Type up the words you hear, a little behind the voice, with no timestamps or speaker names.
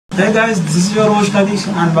Hey guys, this is your host Hadish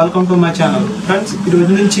and welcome to my channel. Friends, ఈ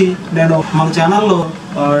రోజు నుంచి నేను మన ఛానల్లో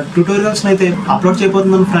ట్యుటోరియల్స్ అయితే అప్లోడ్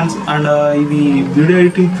చేయబోతున్నాను ఫ్రెండ్స్. అండ్ ఇవి వీడియో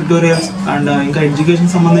ఎడిటింగ్ ట్యుటోరియల్స్ అండ్ ఇంకా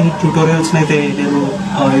ఎడ్యుకేషన్ సంబంధించిన ట్యుటోరియల్స్ అయితే నేను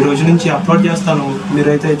ఈ రోజు నుంచి అప్లోడ్ చేస్తాను.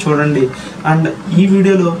 మీరైతే చూడండి. అండ్ ఈ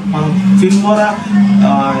వీడియోలో మనం ఫిల్మోరా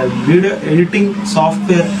వీడియో ఎడిటింగ్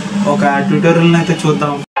సాఫ్ట్వేర్ ఒక ట్యుటోరియల్ని అయితే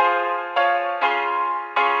చూద్దాం.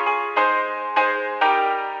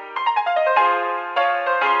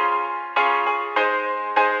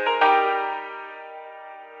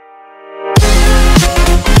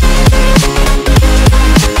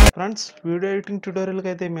 ఫ్రెండ్స్, వీడియో ఎడిటింగ్ ట్యుటోరియల్కి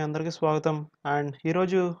అయితే మీ అందరికీ స్వాగతం. అండ్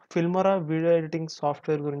ఈరోజు ఫిల్మోరా వీడియో ఎడిటింగ్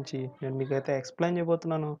సాఫ్ట్వేర్ గురించి నేను మీకైతే ఎక్స్ప్లెయిన్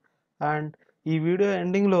చేయబోతున్నాను. అండ్ ఈ వీడియో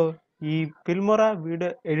ఎండింగ్లో ఈ ఫిల్మోరా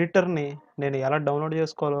వీడియో ఎడిటర్ని నేను ఎలా డౌన్లోడ్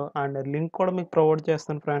చేసుకోవాలో అండ్ లింక్ కూడా మీకు ప్రొవైడ్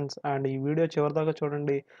చేస్తాను ఫ్రెండ్స్. అండ్ ఈ వీడియో చివరిదాకా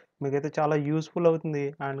చూడండి, మీకైతే చాలా యూస్ఫుల్ అవుతుంది.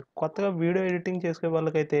 అండ్ కొత్తగా వీడియో ఎడిటింగ్ చేసే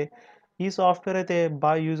వాళ్ళకైతే ఈ సాఫ్ట్వేర్ అయితే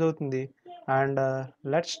బాగా యూజ్ అవుతుంది. And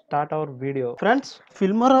let's start our video. Friends,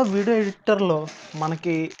 Filmora video ఎడిటర్లో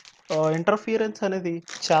మనకి ఇంటర్ఫియరెన్స్ అనేది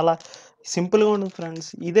చాలా సింపుల్గా ఉంటుంది ఫ్రెండ్స్.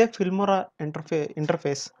 ఇదే ఫిల్మోరా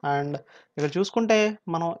ఇంటర్ఫేస్. అండ్ ఇక్కడ చూసుకుంటే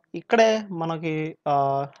మనం ఇక్కడే మనకి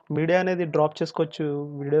మీడియా అనేది డ్రాప్ చేసుకోవచ్చు.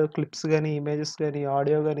 వీడియో క్లిప్స్ కానీ, ఇమేజెస్ కానీ,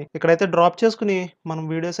 ఆడియో కానీ ఇక్కడైతే డ్రాప్ చేసుకుని మనం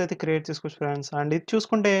వీడియోస్ అయితే క్రియేట్ చేసుకోవచ్చు ఫ్రెండ్స్. అండ్ ఇది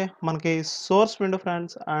చూసుకుంటే మనకి సోర్స్ విండో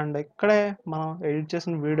ఫ్రెండ్స్. అండ్ ఇక్కడే మనం ఎడిట్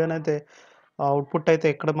చేసిన వీడియోని అయితే అవుట్పుట్ అయితే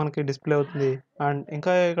ఇక్కడ మనకి డిస్ప్లే అవుతుంది. అండ్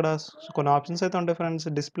ఇంకా ఇక్కడ కొన్ని ఆప్షన్స్ అయితే ఉంటాయి ఫ్రెండ్స్.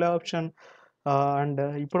 Display option. అండ్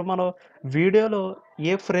ఇప్పుడు మనం వీడియోలో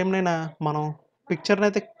ఏ ఫ్రేమ్నైనా మనం పిక్చర్ని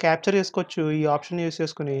అయితే క్యాప్చర్ చేసుకోవచ్చు ఈ ఆప్షన్ యూస్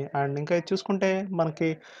చేసుకుని. అండ్ ఇంకా ఇది చూసుకుంటే మనకి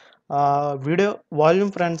వీడియో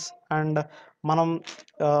వాల్యూమ్ ఫ్రెండ్స్. అండ్ మనం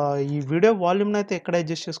ఈ వీడియో వాల్యూమ్ని అయితే ఎక్కడ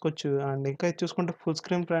అడ్జస్ట్ చేసుకోవచ్చు. అండ్ ఇంకా ఇది చూసుకుంటే ఫుల్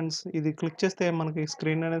స్క్రీన్ ఫ్రెండ్స్. ఇది క్లిక్ చేస్తే మనకి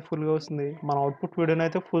స్క్రీన్ అనేది ఫుల్గా వస్తుంది. మన అవుట్పుట్ వీడియోని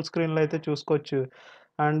అయితే ఫుల్ స్క్రీన్లో అయితే చూసుకోవచ్చు.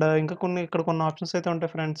 అండ్ ఇంకా ఇక్కడ కొన్ని ఆప్షన్స్ అయితే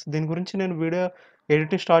ఉంటాయి ఫ్రెండ్స్. దీని గురించి నేను వీడియో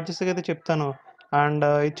ఎడిటింగ్ స్టార్ట్ చేసేకైతే చెప్తాను. అండ్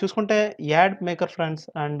ఇది చూసుకుంటే యాడ్ మేకర్ ఫ్రెండ్స్.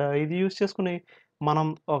 అండ్ ఇది యూస్ చేసుకుని మనం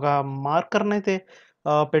ఒక మార్కర్ని అయితే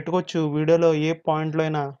పెట్టుకోవచ్చు. వీడియోలో ఏ పాయింట్లో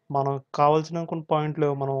అయినా మనం కావాల్సిన కొన్ని పాయింట్లో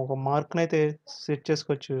మనం ఒక మార్క్ని అయితే సెట్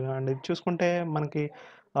చేసుకోవచ్చు. అండ్ ఇది చూసుకుంటే మనకి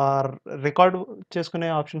రికార్డు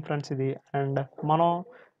చేసుకునే ఆప్షన్ ఫ్రెండ్స్ ఇది. అండ్ మనం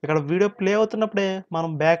ఇక్కడ వీడియో ప్లే అవుతున్నప్పుడే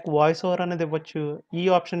మనం బ్యాక్ వాయిస్ ఓవర్ అనేది ఇవ్వచ్చు ఈ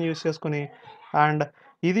ఆప్షన్ యూస్ చేసుకుని. అండ్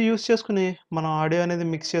ఇది యూస్ చేసుకుని మనం ఆడియో అనేది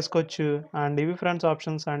మిక్స్ చేసుకోవచ్చు. అండ్ ఇవి ఫ్రెండ్స్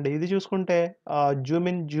ఆప్షన్స్. అండ్ ఇది చూసుకుంటే జూమ్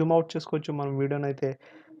ఇన్ జూమ్ అవుట్ చేసుకోవచ్చు మనం వీడియోని అయితే.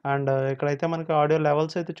 అండ్ ఇక్కడైతే మనకి ఆడియో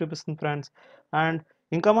లెవెల్స్ అయితే చూపిస్తుంది ఫ్రెండ్స్. అండ్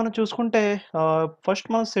ఇంకా మనం చూసుకుంటే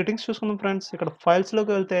ఫస్ట్ మనం సెట్టింగ్స్ చూసుకుందాం ఫ్రెండ్స్. ఇక్కడ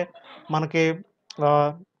ఫైల్స్లోకి వెళ్తే మనకి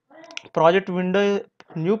ప్రాజెక్ట్ విండో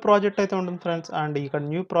న్యూ ప్రాజెక్ట్ అయితే ఉంటుంది ఫ్రెండ్స్. అండ్ ఇక్కడ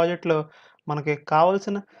న్యూ ప్రాజెక్ట్లో మనకి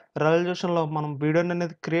కావాల్సిన రెజల్యూషన్లో మనం వీడియోని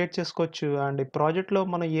అనేది క్రియేట్ చేసుకోవచ్చు. అండ్ ఈ ప్రాజెక్ట్లో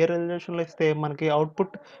మనం ఏ రెజల్యూషన్లో ఇస్తే మనకి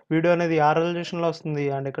అవుట్పుట్ వీడియో అనేది ఆ రెజల్యూషన్లో వస్తుంది.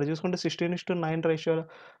 అండ్ ఇక్కడ చూసుకుంటే 16:9 రేషియోలో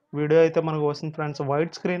వీడియో అయితే మనకు వస్తుంది ఫ్రెండ్స్.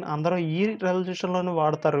 వైడ్ స్క్రీన్ అందరూ ఈ రెజల్యూషన్లోనే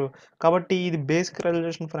వాడతారు కాబట్టి ఇది బేసిక్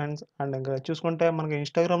రెజల్యూషన్ ఫ్రెండ్స్. అండ్ ఇంకా చూసుకుంటే మనకి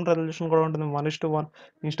ఇన్స్టాగ్రామ్ రెజల్యూషన్ కూడా ఉంటుంది 1:1.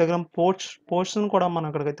 ఇన్స్టాగ్రామ్ పోస్ట్ని కూడా మనం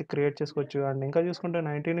అక్కడికైతే క్రియేట్ చేసుకోవచ్చు. అండ్ ఇంకా చూసుకుంటే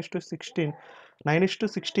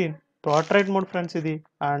 9:16 పోర్ట్రైట్ మోడ్ ఫ్రెండ్స్ ఇది.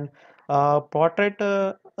 అండ్ పోర్ట్రైట్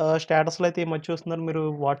స్టేటస్లో అయితే ఈ మధ్య చూస్తున్నారు మీరు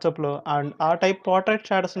వాట్సాప్లో. అండ్ ఆ టైప్ పోర్ట్రైట్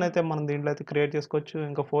స్టేటస్ని అయితే మనం దీంట్లో అయితే క్రియేట్ చేసుకోవచ్చు.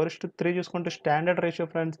 ఇంకా 4:3 చూసుకుంటే స్టాండర్డ్ రేషియో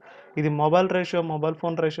ఫ్రెండ్స్. ఇది మొబైల్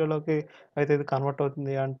ఫోన్ రేషియోలోకి అయితే ఇది కన్వర్ట్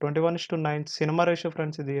అవుతుంది. అండ్ 21:9 సినిమా రేషియో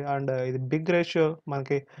ఫ్రెండ్స్ ఇది. అండ్ ఇది బిగ్ రేషియో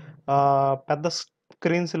మనకి పెద్ద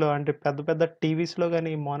స్క్రీన్స్లో అంటే పెద్ద పెద్ద టీవీస్లో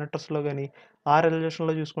కానీ, మానిటర్స్లో కానీ ఆ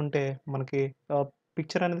రెజల్యూషన్లో చూసుకుంటే మనకి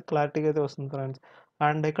పిక్చర్ అనేది క్లారిటీగా అయితే వస్తుంది ఫ్రెండ్స్.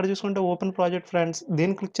 అండ్ ఇక్కడ చూసుకుంటే ఓపెన్ ప్రాజెక్ట్ ఫ్రెండ్స్.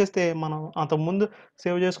 దీన్ని క్లిక్ చేస్తే మనం అంతకుముందు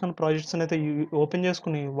సేవ్ చేసుకున్న ప్రాజెక్ట్స్ని అయితే ఓపెన్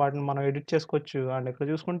చేసుకుని వాటిని మనం ఎడిట్ చేసుకోవచ్చు. అండ్ ఇక్కడ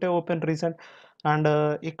చూసుకుంటే ఓపెన్ రీసెంట్. అండ్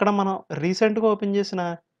ఇక్కడ మనం రీసెంట్గా ఓపెన్ చేసిన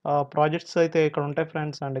ప్రాజెక్ట్స్ అయితే ఇక్కడ ఉంటాయి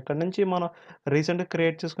ఫ్రెండ్స్. అండ్ ఇక్కడ నుంచి మనం రీసెంట్గా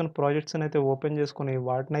క్రియేట్ చేసుకున్న ప్రాజెక్ట్స్ని అయితే ఓపెన్ చేసుకుని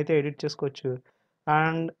వాటిని అయితే ఎడిట్ చేసుకోవచ్చు.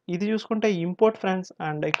 అండ్ ఇది చూసుకుంటే ఇంపోర్ట్ ఫ్రెండ్స్.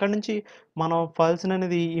 అండ్ ఇక్కడ నుంచి మనం ఫైల్స్ని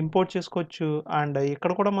అనేది ఇంపోర్ట్ చేసుకోవచ్చు. అండ్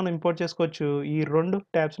ఇక్కడ కూడా మనం ఇంపోర్ట్ చేసుకోవచ్చు. ఈ 2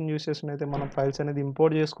 ట్యాబ్స్ని యూస్ చేసుకుని అయితే మనం ఫైల్స్ అనేది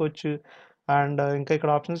ఇంపోర్ట్ చేసుకోవచ్చు. అండ్ ఇంకా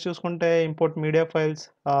ఇక్కడ ఆప్షన్స్ చూసుకుంటే ఇంపోర్ట్ మీడియా ఫైల్స్,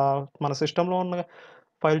 మన సిస్టంలో ఉన్న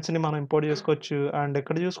ఫైల్స్ని మనం ఇంపోర్ట్ చేసుకోవచ్చు. అండ్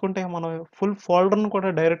ఇక్కడ చూసుకుంటే మనం ఫుల్ ఫోల్డర్ని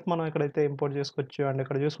కూడా డైరెక్ట్ మనం ఇక్కడైతే ఇంపోర్ట్ చేసుకోవచ్చు. అండ్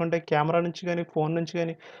ఇక్కడ చూసుకుంటే కెమెరా నుంచి కానీ, ఫోన్ నుంచి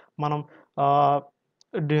కానీ మనం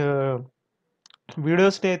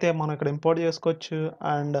వీడియోస్ని అయితే మనం ఇక్కడ ఇంపోర్ట్ చేసుకోవచ్చు.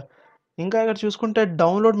 అండ్ ఇంకా ఇక్కడ చూసుకుంటే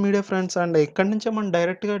డౌన్లోడ్ మీడియా ఫ్రెండ్స్. అండ్ ఇక్కడ నుంచే మనం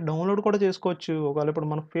డైరెక్ట్గా డౌన్లోడ్ కూడా చేసుకోవచ్చు. ఒకవేళ ఇప్పుడు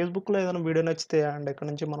మనం ఫేస్బుక్లో ఏదైనా వీడియో నచ్చితే అండ్ ఇక్కడ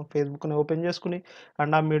నుంచి మనం ఫేస్బుక్ని ఓపెన్ చేసుకుని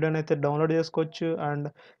అండ్ ఆ మీడియాని అయితే డౌన్లోడ్ చేసుకోవచ్చు. అండ్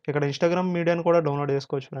ఇక్కడ ఇన్స్టాగ్రామ్ మీడియాని కూడా డౌన్లోడ్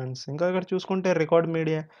చేసుకోవచ్చు ఫ్రెండ్స్. ఇంకా ఇక్కడ చూసుకుంటే రికార్డ్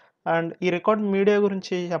మీడియా. అండ్ ఈ రికార్డ్ మీడియా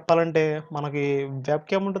గురించి చెప్పాలంటే మనకి వెబ్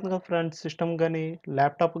క్యామ్ ఉంటుంది కదా ఫ్రెండ్స్, సిస్టమ్ గానీ,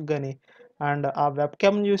 ల్యాప్‌టాప్‌కి గానీ. అండ్ ఆ వెబ్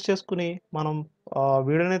క్యామ్‌ని యూజ్ చేసుకొని మనం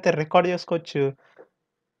వీడియోనైతే రికార్డ్ చేసుకోవచ్చు.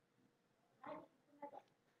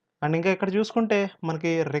 అండ్ ఇంకా ఇక్కడ చూసుకుంటే మనకి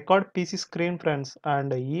record PC screen friends.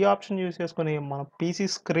 And ఈ ఆప్షన్ యూజ్ చేసుకొని మన పీసీ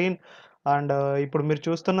స్క్రీన్ అండ్ ఇప్పుడు మీరు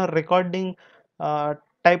చూస్తున్న రికార్డింగ్ ఆహ్,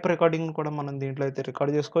 టైప్ రికార్డింగ్ కూడా మనం దీంట్లో అయితే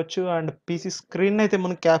రికార్డ్ చేసుకోవచ్చు. అండ్ పీసీ స్క్రీన్‌ని అయితే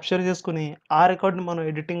మనం క్యాప్చర్ చేసుకొని ఆ రికార్డ్‌ని మనం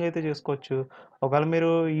ఎడిటింగ్ అయితే చేసుకోవచ్చు. ఒకవేళ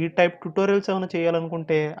మీరు ఈ టైప్ ట్యుటోరియల్స్ ఏమైనా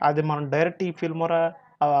చేయాలనుకుంటే అది మనం డైరెక్ట్ ఈ ఫిల్మోరా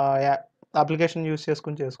ఆహ్, యా అప్లికేషన్ యూజ్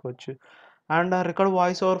చేసుకొని చేసుకోవచ్చు. And record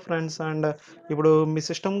voice over friends. And ఇప్పుడు మీ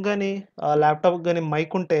సిస్టమ్‌కి గానీ, ల్యాప్‌టాప్‌కి గానీ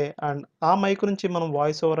మైక్ ఉంటే అండ్ ఆ మైక్ నుంచి మనం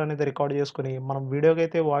వాయిస్ ఓవర్ అనేది రికార్డ్ చేసుకొని, మనం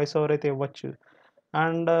వీడియోకైతే వాయిస్ ఓవర్ అయితే ఇవ్వచ్చు.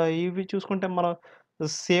 అండ్ ఇవి చూసుకుంటే మనం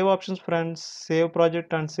save options friends, save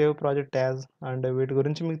project and save project as. And వీటి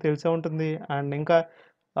గురించి మీకు తెలిసే ఉంటుంది. అండ్ ఇంకా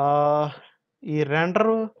ఆహ్, ఈ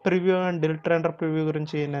render preview and delete render preview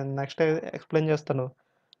గురించి నేను నెక్స్ట్ ఎక్స్‌ప్లెయిన్ చేస్తాను.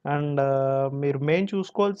 అండ్ మీరు మెయిన్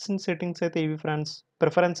చూసుకోవాల్సిన సెట్టింగ్స్ అయితే ఇవి ఫ్రెండ్స్.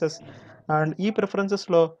 ప్రిఫరెన్సెస్. అండ్ ఈ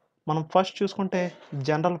ప్రిఫరెన్సెస్‌లో మనం ఫస్ట్ చూసుకుంటే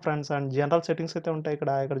general friends. And general settings అయితే ఉంటాయి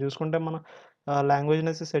ఇక్కడ. ఇక్కడ చూసుకుంటే మనం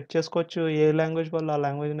లాంగ్వేజ్‌నైతే సెట్ చేసుకోవచ్చు. ఏ లాంగ్వేజ్ వాళ్ళు ఆ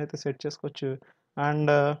లాంగ్వేజ్‌నైతే సెట్ చేసుకోవచ్చు.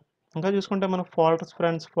 అండ్ ఇంకా చూసుకుంటే మన ఫోల్డర్స్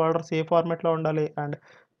ఫ్రెండ్స్. ఫోల్డర్స్ ఏ ఫార్మాట్‌లో ఉండాలి అండ్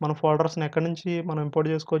మన ఫోల్డర్స్‌ని ఎక్కడి నుంచి మనం ఇంపోర్ట్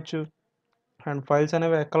చేసుకోవచ్చు. అండ్ ఫైల్స్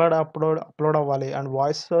అనేవి ఎక్కడ అప్‌లోడ్ అవ్వాలి. అండ్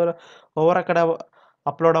వాయిస్ ఓవర్ ఎక్కడ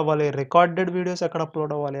అప్‌లోడ్ అవ్వాలి. రికార్డెడ్ వీడియోస్ ఎక్కడ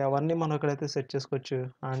అప్‌లోడ్ అవ్వాలి. అవన్నీ మనం ఇక్కడైతే సెట్ చేసుకోవచ్చు.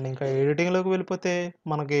 అండ్ ఇంకా ఎడిటింగ్‌లోకి వెళ్ళిపోతే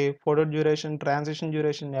మనకి photo duration, transition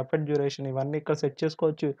duration, effect duration ఇవన్నీ ఇక్కడ సెట్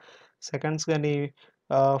చేసుకోవచ్చు. సెకండ్స్ గానీ,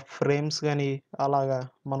 ఫ్రేమ్స్ గానీ అలాగా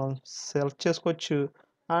మనం సెలెక్ట్ చేసుకోవచ్చు.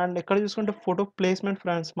 అండ్ ఇక్కడ చూసుకుంటే ఫోటో ప్లేస్‌మెంట్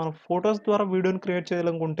ఫ్రెండ్స్. మనం ఫోటోస్ ద్వారా వీడియోని క్రియేట్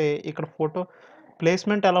చేయాలనుకుంటే ఇక్కడ ఫోటో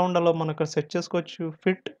ప్లేస్‌మెంట్ ఎలా ఉండాలో మనం ఇక్కడ సెట్ చేసుకోవచ్చు.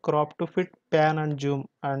 Fit, crop to fit, pan and Zoom.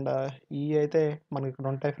 And ఇయి అయితే మనకిక్కడ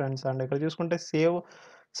ఉంటాయి ఫ్రెండ్స్. అండ్ ఇక్కడ చూసుకుంటే సేవ్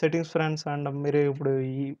సెట్టింగ్స్ ఫ్రెండ్స్. అండ్ మీరు ఇప్పుడు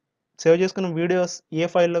ఈ సేవ్ చేసుకున్న వీడియోస్ ఏ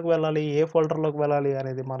ఫైల్‌లోకి వెళ్ళాలి, ఏ ఫోల్డర్‌లోకి వెళ్ళాలి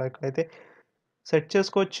అనేది మనం ఇక్కడైతే సెట్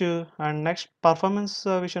చేసుకోవచ్చు. అండ్ నెక్స్ట్ పర్ఫార్మెన్స్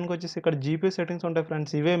విషయానికొచ్చేసి ఇక్కడ జీపీయూ సెట్టింగ్స్ ఉంటాయి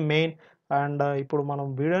ఫ్రెండ్స్. ఇవే మెయిన్. అండ్ ఇప్పుడు మనం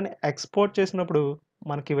వీడియోని ఎక్స్‌పోర్ట్ చేసినప్పుడు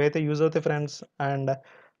మనకి ఇవైతే యూజ్ అవుతాయి ఫ్రెండ్స్. అండ్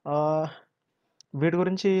ఆహ్ వీటి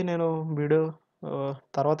గురించి నేను వీడియో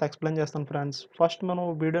తర్వాత ఎక్స్‌ప్లెయిన్ చేస్తాను ఫ్రెండ్స్. ఫస్ట్ మనం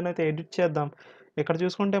వీడియోనైతే ఎడిట్ చేద్దాం. ఇక్కడ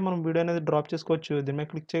చూసుకుంటే మనం వీడియో అనేది డ్రాప్ చేసుకోవచ్చు. దీని మీద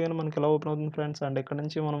క్లిక్ చేయగానే మనకి ఇలా ఓపెన్ అవుతుంది ఫ్రెండ్స్. అండ్ ఇక్కడ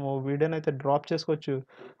నుంచి మనము వీడియోనైతే డ్రాప్ చేసుకోవచ్చు.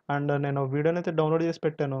 అండ్ నేను వీడియోనైతే డౌన్‌లోడ్ చేసి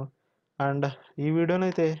పెట్టాను. అండ్ ఈ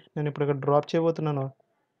వీడియోనైతే నేను ఇప్పుడు ఇక్కడ డ్రాప్ చేయబోతున్నాను.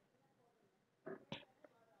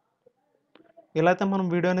 ఇలా అయితే మనం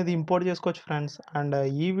వీడియో అనేది ఇంపోర్ట్ చేసుకోవచ్చు ఫ్రెండ్స్. అండ్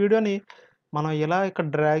ఈ వీడియోని మనం ఇలా ఇక్కడ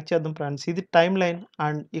డ్రాగ్ చేద్దాం ఫ్రెండ్స్. ఇది టైమ్ లైన్.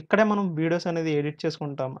 అండ్ ఇక్కడే మనం వీడియోస్ అనేది ఎడిట్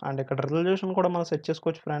చేసుకుంటాం. అండ్ ఇక్కడ రిజల్యూషన్ కూడా మనం సెట్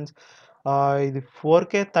చేసుకోవచ్చు ఫ్రెండ్స్. ఇది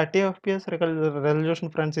 4K 30 ఎఫ్‌పిఎస్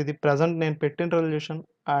రిజల్యూషన్ ఫ్రెండ్స్. ఇది ప్రెజెంట్ నేను పెట్టిన రిజల్యూషన్.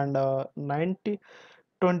 అండ్ 90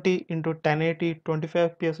 20 ఇంటూ 1080 25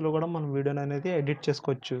 ఎఫ్‌పిఎస్‌లో కూడా మనం వీడియోని అనేది ఎడిట్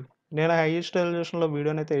చేసుకోవచ్చు. నేను హైయెస్ట్ రిజల్యూషన్‌లో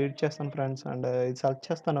వీడియోని అయితే ఎడిట్ చేస్తాను ఫ్రెండ్స్. అండ్ ఇది సెలెక్ట్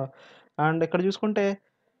చేస్తాను. అండ్ ఇక్కడ చూసుకుంటే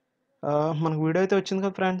మనకు వీడియో అయితే వచ్చింది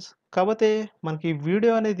కదా ఫ్రెండ్స్. కాపోతే మనకి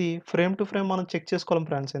వీడియో అనేది ఫ్రేమ్ టు ఫ్రేమ్ మనం చెక్ చేసుకోలేం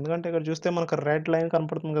ఫ్రెండ్స్. ఎందుకంటే ఇక్కడ చూస్తే మనకు రెడ్ లైన్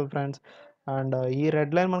కనపడుతుంది కదా ఫ్రెండ్స్. అండ్ ఈ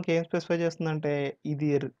రెడ్ లైన్ మనకి ఏం స్పెసిఫై చేస్తుందంటే ఇది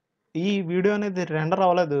ఈ వీడియో అనేది రెండర్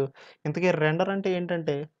అవ్వలేదు. ఇంతకీ రెండర్ అంటే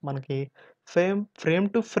ఏంటంటే మనకి ఫ్రేమ్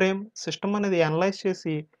టు ఫ్రేమ్ సిస్టమ్ అనేది అనలైజ్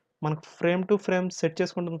చేసి మనకు ఫ్రేమ్ టు ఫ్రేమ్ సెట్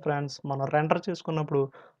చేసుకుంటుంది ఫ్రెండ్స్. మనం రెండర్ చేసుకున్నప్పుడు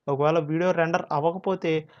ఒకవేళ వీడియో రెండర్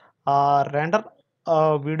అవ్వకపోతే ఆ రెండర్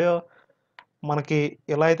వీడియో మనకి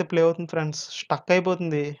ఎలా అయితే ప్లే అవుతుంది ఫ్రెండ్స్, స్టక్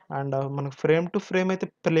అయిపోతుంది. అండ్ మనకు ఫ్రేమ్ టు ఫ్రేమ్ అయితే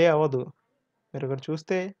ప్లే అవ్వదు. మీరిక్కడ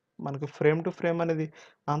చూస్తే మనకి ఫ్రేమ్ టు ఫ్రేమ్ అనేది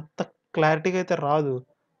అంత క్లారిటీగా అయితే రాదు.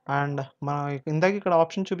 అండ్ మనం ఇందాక ఇక్కడ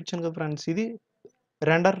ఆప్షన్ చూపించాను కదా ఫ్రెండ్స్, ఇది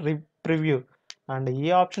రెండర్ ప్రివ్యూ. అండ్ ఈ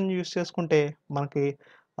ఆప్షన్ యూజ్ చేసుకుంటే మనకి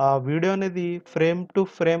వీడియో అనేది ఫ్రేమ్ టు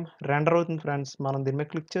ఫ్రేమ్ రెండర్ అవుతుంది ఫ్రెండ్స్. మనం దీని మీద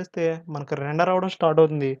క్లిక్ చేస్తే మనకి రెండర్ అవ్వడం స్టార్ట్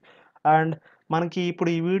అవుతుంది. అండ్ మనకి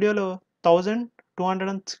ఇప్పుడు ఈ వీడియోలో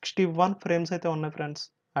 1261 ఫ్రేమ్స్ అయితే ఉన్నాయి ఫ్రెండ్స్.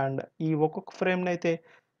 అండ్ ఈ ఒక్కొక్క ఫ్రేమ్‌నైతే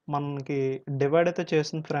మనకి డివైడ్ అయితే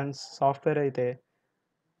చేస్తుంది ఫ్రెండ్స్ సాఫ్ట్‌వేర్ అయితే.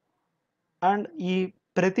 అండ్ ఈ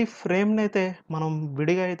ప్రతి ఫ్రేమ్‌నైతే మనం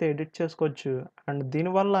విడిగా అయితే ఎడిట్ చేసుకోవచ్చు. అండ్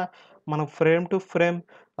దీనివల్ల మనం ఫ్రేమ్ టు ఫ్రేమ్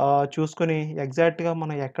చూసుకొని ఎగ్జాక్ట్‌గా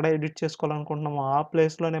మనం ఎక్కడ ఎడిట్ చేసుకోవాలనుకుంటున్నామో ఆ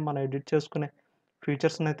ప్లేస్‌లోనే మనం ఎడిట్ చేసుకునే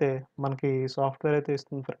ఫీచర్స్‌నైతే మనకి సాఫ్ట్‌వేర్ అయితే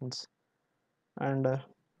ఇస్తుంది ఫ్రెండ్స్. అండ్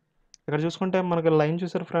ఇక్కడ చూసుకుంటే మనకి లైన్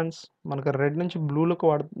చూసారా ఫ్రెండ్స్? మనకి రెడ్ నుంచి బ్లూలోకి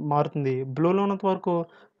మారుతుంది. బ్లూలో ఉన్నంత వరకు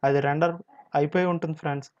అది రెండర్ అయిపోయి ఉంటుంది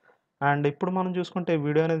ఫ్రెండ్స్. అండ్ ఇప్పుడు మనం చూసుకుంటే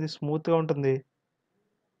వీడియో అనేది స్మూత్‌గా ఉంటుంది.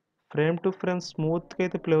 ఫ్రేమ్ టు ఫ్రేమ్ స్మూత్‌గా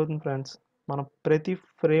అయితే ప్లే అవుతుంది ఫ్రెండ్స్. మనం ప్రతి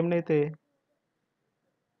ఫ్రేమ్‌నైతే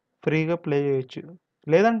ఫ్రీగా ప్లే చేయొచ్చు.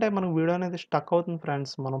 లేదంటే మనకు వీడియో అనేది స్టక్ అవుతుంది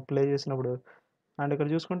ఫ్రెండ్స్ మనం ప్లే చేసినప్పుడు. అండ్ ఇక్కడ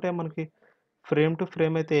చూసుకుంటే మనకి ఫ్రేమ్ టు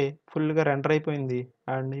ఫ్రేమ్ అయితే ఫుల్గా రెండర్ అయిపోయింది.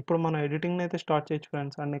 అండ్ ఇప్పుడు మనం ఎడిటింగ్ అయితే స్టార్ట్ చేయొచ్చు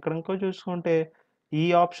ఫ్రెండ్స్. అండ్ ఇక్కడ ఇంకో చూసుకుంటే ఈ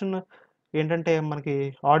ఆప్షన్ ఏంటంటే మనకి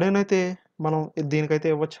ఆడియోనైతే మనం దీనికైతే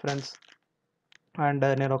ఇవ్వచ్చు ఫ్రెండ్స్. అండ్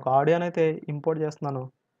నేను ఒక ఆడియోనైతే ఇంపోర్ట్ చేస్తున్నాను.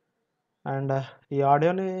 అండ్ ఈ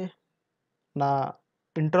ఆడియోని నా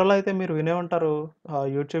ఇంట్రోలో అయితే మీరు వినే ఉంటారు,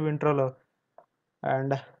 యూట్యూబ్ ఇంట్రోలో.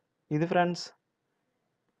 అండ్ ఇది ఫ్రెండ్స్.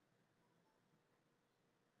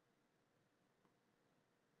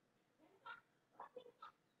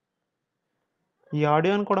 ఈ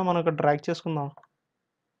ఆడియోని కూడా మనం ఇక్కడ డ్రాగ్ చేసుకుందాం.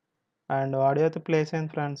 అండ్ ఆడియో అయితే ప్లేస్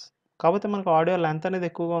అయింది ఫ్రెండ్స్. కాకపోతే మనకు ఆడియో లెంత్ అనేది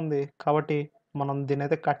ఎక్కువగా ఉంది కాబట్టి మనం దీన్ని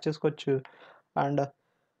అయితే కట్ చేసుకోవచ్చు. అండ్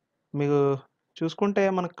మీకు చూసుకుంటే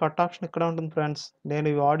మనకు కట్ ఆప్షన్ ఇక్కడ ఉంటుంది ఫ్రెండ్స్. నేను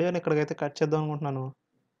ఈ ఆడియోని ఇక్కడికైతే కట్ చేద్దాం అనుకుంటున్నాను.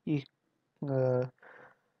 ఈ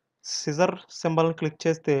సిజర్ సింబల్ని క్లిక్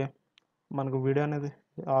చేస్తే మనకు వీడియో అనేది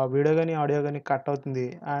వీడియో కానీ ఆడియో కానీ కట్ అవుతుంది.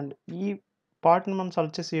 అండ్ ఈ పార్ట్ని మనం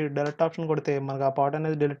సెలెక్ట్ చేసి డైరెక్ట్ ఆప్షన్ కొడితే మనకు ఆ పార్ట్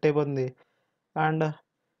అనేది డిలీట్ అయిపోతుంది. అండ్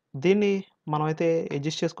దీన్ని మనమైతే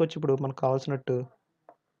అడ్జస్ట్ చేసుకోవచ్చు ఇప్పుడు మనకు కావాల్సినట్టు.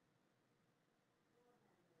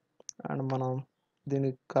 అండ్ మనం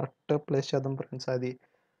దీన్ని కరెక్ట్గా ప్లేస్ చేద్దాం ఫ్రెండ్స్ అది.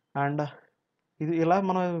 అండ్ ఇది ఇలా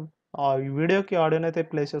మనం ఈ వీడియోకి ఆడియోని అయితే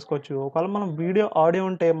ప్లేస్ చేసుకోవచ్చు. ఒకవేళ మనం వీడియో ఆడియో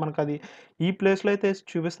ఉంటే మనకు అది ఈ ప్లేస్లో అయితే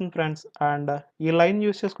చూపిస్తుంది ఫ్రెండ్స్. అండ్ ఈ లైన్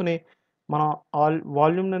యూస్ చేసుకుని మనం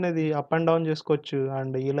వాల్యూమ్ అనేది అప్ అండ్ డౌన్ చేసుకోవచ్చు.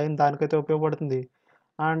 అండ్ ఈ లైన్ దానికైతే ఉపయోగపడుతుంది.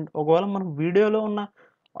 అండ్ ఒకవేళ మనం వీడియోలో ఉన్న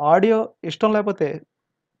ఆడియో ఇష్టం లేకపోతే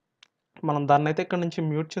మనం దాన్నైతే ఇక్కడ నుంచి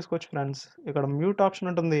మ్యూట్ చేసుకోవచ్చు ఫ్రెండ్స్. ఇక్కడ మ్యూట్ ఆప్షన్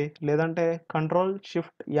ఉంటుంది. లేదంటే కంట్రోల్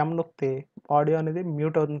షిఫ్ట్ ఎం నొక్కితే ఆడియో అనేది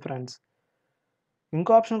మ్యూట్ అవుతుంది ఫ్రెండ్స్.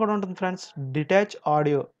 ఇంకో ఆప్షన్ కూడా ఉంటుంది ఫ్రెండ్స్, డిటాచ్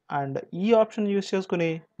ఆడియో. అండ్ ఈ ఆప్షన్ యూస్ చేసుకుని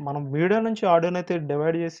మనం వీడియో నుంచి ఆడియోని అయితే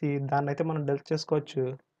డివైడ్ చేసి దాన్నైతే మనం డెలిట్ చేసుకోవచ్చు.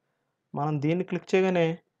 మనం దీన్ని క్లిక్ చేయగానే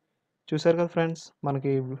చూసారు కదా ఫ్రెండ్స్,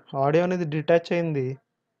 మనకి ఆడియో అనేది డిటాచ్ అయింది.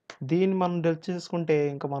 దీన్ని మనం డెలిట్ చేసుకుంటే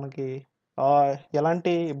ఇంకా మనకి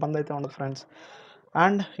ఎలాంటి ఇబ్బంది అయితే ఉండదు ఫ్రెండ్స్.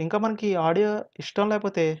 అండ్ ఇంకా మనకి ఆడియో ఇష్టం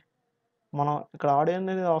లేకపోతే మనం ఇక్కడ ఆడియో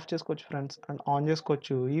అనేది ఆఫ్ చేసుకోవచ్చు ఫ్రెండ్స్. అండ్ ఆన్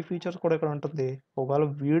చేసుకోవచ్చు. ఈ ఫీచర్స్ కూడా ఇక్కడ ఉంటుంది. ఒకవేళ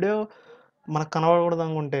వీడియో మనకు కనబడకూడదు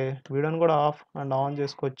అనుకుంటే వీడియోని కూడా ఆఫ్ అండ్ ఆన్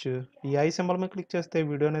చేసుకోవచ్చు. ఈ ఐ సింబల్ మీద క్లిక్ చేస్తే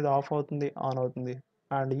వీడియో అనేది ఆఫ్ అవుతుంది, ఆన్ అవుతుంది.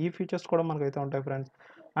 అండ్ ఈ ఫీచర్స్ కూడా మనకైతే ఉంటాయి ఫ్రెండ్స్.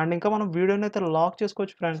 అండ్ ఇంకా మనం వీడియోని అయితే లాక్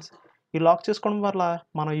చేసుకోవచ్చు ఫ్రెండ్స్. ఈ లాక్ చేసుకోవడం వల్ల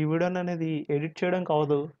మనం ఈ వీడియోని అనేది ఎడిట్ చేయడానికి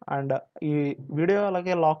అవ్వదు. అండ్ ఈ వీడియో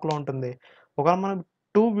అలాగే లాక్లో ఉంటుంది. ఒకవేళ మనం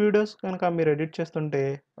 2 వీడియోస్ కనుక మీరు ఎడిట్ చేస్తుంటే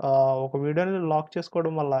ఒక వీడియోని లాక్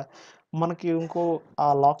చేసుకోవడం వల్ల మనకి ఆ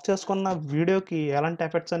లాక్ చేసుకున్న వీడియోకి ఎలాంటి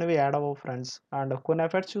ఎఫెక్ట్స్ అనేవి యాడ్ అవ్వవు ఫ్రెండ్స్. అండ్ కొన్ని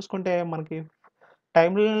ఎఫెక్ట్స్ చూసుకుంటే మనకి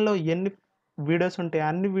టైమ్‌లైన్‌లో ఎన్ని వీడియోస్ ఉంటాయి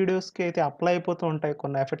అన్ని వీడియోస్‌కి అయితే అప్లై అయిపోతూ ఉంటాయి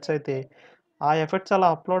కొన్ని ఎఫెక్ట్స్ అయితే. ఆ ఎఫెక్ట్స్ అలా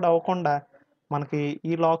అప్‌లోడ్ అవ్వకుండా మనకి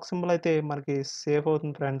ఈ లాక్ సింబల్ అయితే మనకి సేఫ్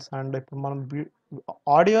అవుతుంది ఫ్రెండ్స్. అండ్ ఇప్పుడు మనం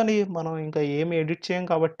ఆడియోని మనం ఇంకా ఏమి ఎడిట్ చేయం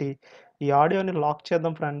కాబట్టి ఈ ఆడియోని లాక్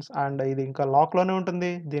చేద్దాం ఫ్రెండ్స్. అండ్ ఇది ఇంకా లాక్‌లోనే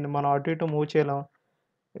ఉంటుంది. దీన్ని మనం అటు ఇటు మూవ్ చేయలేం.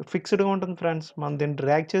 ఫిక్స్‌డ్‌గా ఉంటుంది ఫ్రెండ్స్. మనం దీన్ని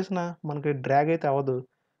డ్రాగ్ చేసినా మనకి డ్రాగ్ అయితే అవ్వదు.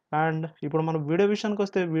 అండ్ ఇప్పుడు మనం వీడియో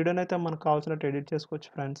విషయానికొస్తే వీడియోనైతే మనకు కావాల్సినట్టు ఎడిట్ చేసుకోవచ్చు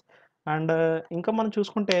ఫ్రెండ్స్. అండ్ ఇంకా మనం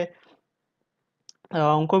చూసుకుంటే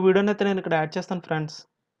ఇంకో వీడియోనైతే నేను ఇక్కడ యాడ్ చేస్తాను ఫ్రెండ్స్.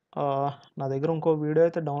 ఆహ్, నా దగ్గర ఇంకో వీడియో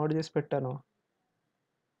అయితే డౌన్‌లోడ్ చేసి పెట్టాను.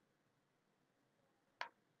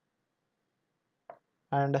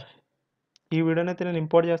 అండ్ ఈ వీడియోనైతే నేను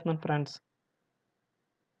ఇంపోర్ట్ చేస్తున్నాను ఫ్రెండ్స్.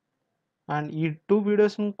 అండ్ ఈ 2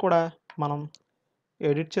 వీడియోస్‌ని కూడా మనం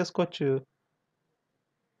ఎడిట్ చేసుకోవచ్చు.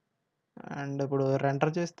 అండ్ ఇప్పుడు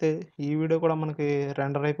రెండర్ చేస్తే ఈ వీడియో కూడా మనకి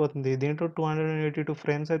రెండర్ అయిపోతుంది. దీంట్లో 282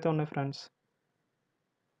 ఫ్రేమ్స్ అయితే ఉన్నాయి ఫ్రెండ్స్.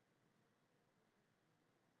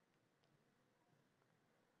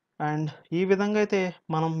 అండ్ ఈ విధంగా అయితే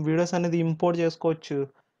మనం వీడియోస్ అనేది ఇంపోర్ట్ చేసుకోవచ్చు.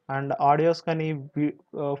 అండ్ ఆడియోస్ కానీ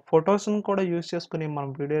ఫొటోస్‌ని కూడా యూజ్ చేసుకొని మనం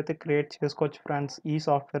వీడియో అయితే క్రియేట్ చేసుకోవచ్చు ఫ్రెండ్స్ ఈ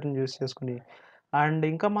సాఫ్ట్‌వేర్‌ని యూజ్ చేసుకొని. అండ్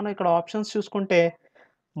ఇంకా మనం ఇక్కడ ఆప్షన్స్ చూసుకుంటే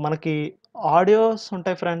మనకి ఆడియోస్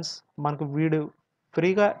ఉంటాయి ఫ్రెండ్స్. మనకు వీడు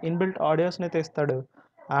ఫ్రీగా ఇన్‌బిల్ట్ ఆడియోస్‌ని అయితే ఇస్తాడు.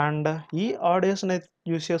 అండ్ ఈ ఆడియోస్‌ని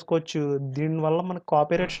యూజ్ చేసుకోవచ్చు. దీనివల్ల మనకు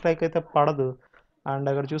కాపీరైట్ స్ట్రైక్ అయితే పడదు. అండ్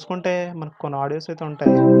అక్కడ చూసుకుంటే మనకు కొన్ని ఆడియోస్ అయితే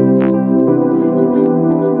ఉంటాయి.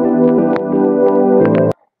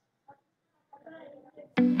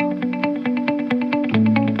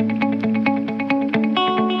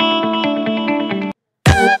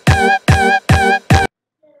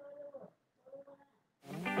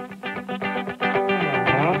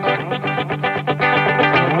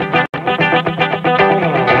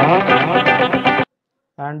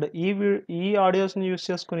 అండ్ ఈ ఆడియోస్‌ని యూజ్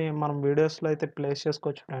చేసుకొని మనం వీడియోస్‌లో అయితే ప్లేస్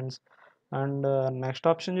చేసుకోవచ్చు ఫ్రెండ్స్. అండ్ నెక్స్ట్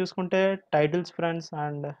ఆప్షన్ చూసుకుంటే titles friends.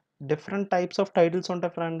 And different types of titles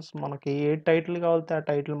ఉంటాయి ఫ్రెండ్స్. మనకి ఏ టైటిల్ కావాలితే ఆ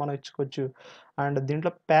టైటిల్ మనం ఇచ్చుకోవచ్చు. అండ్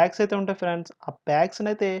దీంట్లో ప్యాక్స్ అయితే ఉంటాయి ఫ్రెండ్స్. ఆ ప్యాక్స్‌ని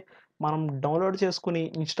అయితే మనం డౌన్లోడ్ చేసుకుని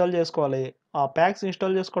ఇన్స్టాల్ చేసుకోవాలి. ఆ ప్యాక్స్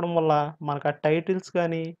ఇన్స్టాల్ చేసుకోవడం వల్ల మనకు ఆ టైటిల్స్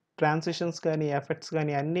కానీ, ట్రాన్సిషన్స్ కానీ, ఎఫెక్ట్స్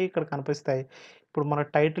కానీ అన్నీ ఇక్కడ కనిపిస్తాయి. ఇప్పుడు మన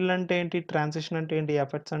టైటిల్ అంటే ఏంటి, ట్రాన్సిషన్ అంటే ఏంటి,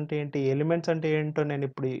 ఎఫెక్ట్స్ అంటే ఏంటి, ఎలిమెంట్స్ అంటే ఏంటో నేను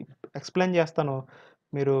ఇప్పుడు ఎక్స్ప్లెయిన్ చేస్తాను.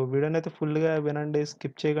 మీరు వీడియోని అయితే ఫుల్గా వినండి,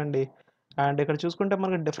 స్కిప్ చేయకండి. అండ్ ఇక్కడ చూసుకుంటే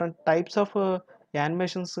మనకి డిఫరెంట్ టైప్స్ ఆఫ్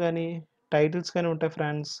యానిమేషన్స్ కానీ, టైటిల్స్ కానీ ఉంటాయి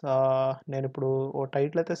ఫ్రెండ్స్. నేను ఇప్పుడు ఓ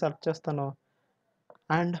టైటిల్ అయితే సెలెక్ట్ చేస్తాను.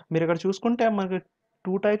 అండ్ మీరు ఇక్కడ చూసుకుంటే మనకి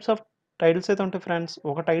 2 టైప్స్ ఆఫ్ టైటిల్స్ అయితే ఉంటాయి ఫ్రెండ్స్.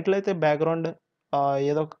 ఒక టైటిల్ అయితే బ్యాక్‌గ్రౌండ్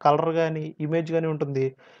ఏదో ఒక కలర్ గాని, ఇమేజ్ గాని ఉంటుంది.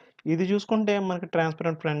 ఇది చూసుకుంటే మనకి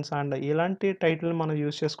ట్రాన్స్‌పరెంట్ ఫ్రెండ్స్. అండ్ ఇలాంటి టైటిల్‌ని మనం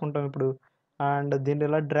యూజ్ చేసుకుంటాం ఇప్పుడు. అండ్ దీన్ని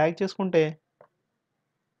ఇలా డ్రాగ్ చేసుకుంటే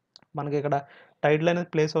మనకి ఇక్కడ టైటిల్ అనేది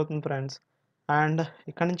ప్లేస్ అవుతుంది ఫ్రెండ్స్. అండ్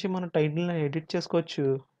ఇక్కడ నుంచి మనం టైటిల్‌ని ఎడిట్ చేసుకోవచ్చు.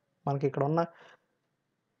 మనకి ఇక్కడ ఉన్న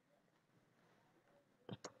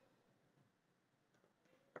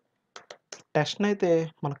టెక్స్ట్‌నైతే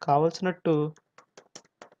మనకు కావాల్సినట్టు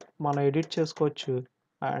మనం ఎడిట్ చేసుకోవచ్చు.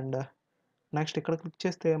 అండ్ నెక్స్ట్ ఇక్కడ క్లిక్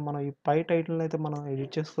చేస్తే మనం ఈ పై టైటిల్‌ని అయితే మనం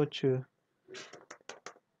ఎడిట్ చేసుకోవచ్చు.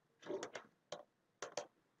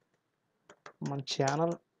 మన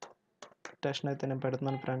ఛానల్ టెక్స్ట్‌ని అయితే నేను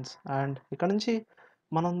పెడుతున్నాను ఫ్రెండ్స్. అండ్ ఇక్కడ నుంచి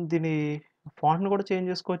మనం దీని ఫాంట్‌ని కూడా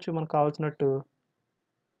చేంజ్ చేసుకోవచ్చు మనకు కావాల్సినట్టు.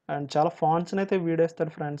 అండ్ చాలా ఫాంట్స్‌ని అయితే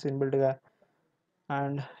వీడేస్తాడు ఫ్రెండ్స్ ఇన్‌బిల్ట్‌గా.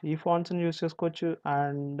 అండ్ ఈ ఫాంట్స్‌ని యూజ్ చేసుకోవచ్చు.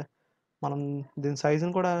 అండ్ మనం దీని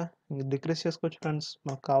సైజ్‌ని కూడా డిక్రీజ్ చేసుకోవచ్చు ఫ్రెండ్స్.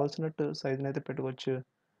 మనకు కావాల్సినట్టు సైజ్‌ని అయితే పెట్టుకోవచ్చు.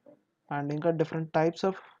 అండ్ ఇంకా డిఫరెంట్ టైప్స్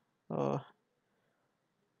ఆఫ్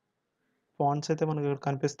ఫాంట్స్ అయితే మనకి ఇక్కడ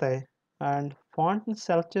కనిపిస్తాయి. అండ్ ఫాంట్‌ని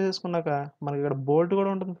సెలెక్ట్ చేసేసుకున్నాక మనకి ఇక్కడ బోల్డ్ కూడా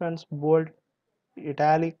ఉంటుంది ఫ్రెండ్స్. బోల్డ్,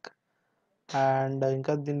 ఇటాలిక్ అండ్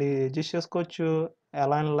ఇంకా దీన్ని అడ్జస్ట్ చేసుకోవచ్చు.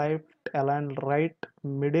 Align left, align right,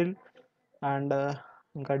 middle and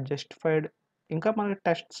ఇంకా జస్టిఫైడ్. ఇంకా మనకి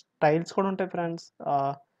టెక్స్ట్ స్టైల్స్ కూడా ఉంటాయి ఫ్రెండ్స్.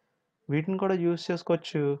 వీటిని కూడా యూజ్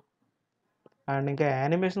చేసుకోవచ్చు. అండ్ ఇంకా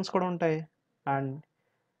యానిమేషన్స్ కూడా ఉంటాయి. అండ్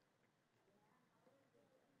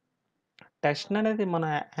టెక్స్ట్ అనేది మన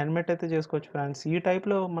యానిమేట్ అయితే చేసుకోవచ్చు ఫ్రెండ్స్. ఈ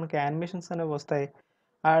టైప్‌లో మనకి యానిమేషన్స్ అనేవి వస్తాయి.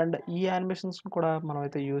 అండ్ ఈ యానిమేషన్స్‌ని కూడా మనం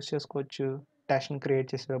అయితే యూజ్ చేసుకోవచ్చు టెక్స్ట్‌ని క్రియేట్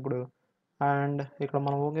చేసేటప్పుడు. అండ్ ఇక్కడ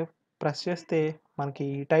మనం ఓకే ప్రెస్ చేస్తే మనకి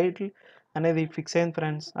ఈ టైటిల్ అనేది ఫిక్స్ అయింది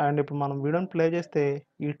ఫ్రెండ్స్. అండ్ ఇప్పుడు మనం వీడియోని ప్లే చేస్తే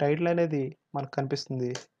ఈ టైటిల్ అనేది మనకు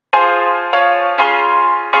కనిపిస్తుంది.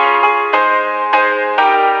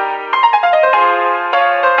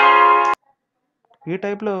 ఈ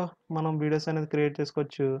టైప్‌లో మనం వీడియోస్ అనేది క్రియేట్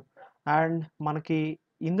చేసుకోవచ్చు. అండ్ మనకి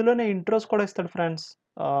ఇందులోనే ఇంట్రోస్ కూడా ఇస్తాడు ఫ్రెండ్స్.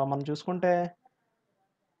 మనం చూసుకుంటే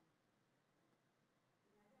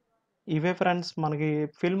ఇవే ఫ్రెండ్స్ మనకి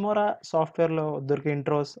ఫిల్మోరా సాఫ్ట్‌వేర్‌లో దొరికే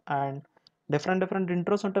ఇంట్రోస్. అండ్ డిఫరెంట్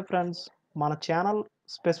ఇంట్రోస్ ఉంటాయి ఫ్రెండ్స్. మన ఛానల్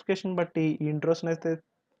స్పెసిఫికేషన్ బట్టి ఈ ఇంట్రోస్‌ని అయితే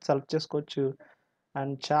సెలెక్ట్ చేసుకోవచ్చు.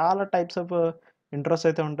 అండ్ చాలా టైప్స్ ఆఫ్ ఇంట్రోస్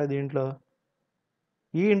అయితే ఉంటాయి దీంట్లో.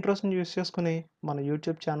 ఈ ఇంట్రోస్‌ని యూజ్ చేసుకొని మన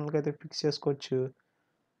యూట్యూబ్ ఛానల్‌కి అయితే ఫిక్స్ చేసుకోవచ్చు.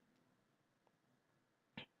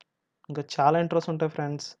 ఇంకా చాలా ఇంట్రోస్ ఉంటాయి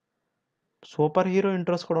ఫ్రెండ్స్. సూపర్ హీరో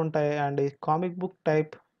ఇంట్రోస్ కూడా ఉంటాయి. అండ్ ఈ కామిక్ బుక్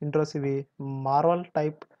టైప్ ఇంట్రోస్ ఇవి. మార్వెల్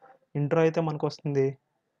టైప్ ఇంట్రో అయితే మనకొస్తుంది.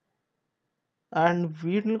 అండ్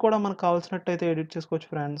వీటిని కూడా మనకు కావాల్సినట్టయితే ఎడిట్ చేసుకోవచ్చు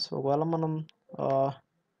ఫ్రెండ్స్. ఒకవేళ మనం ఆహ్,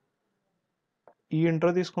 ఈ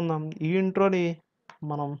ఇంట్రో తీసుకుందాం. ఈ ఇంట్రోని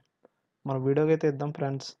మనం మన వీడియోకి అయితే ఇద్దాం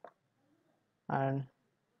ఫ్రెండ్స్. అండ్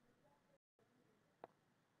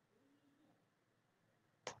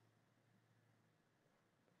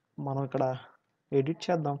మనం ఇక్కడ ఎడిట్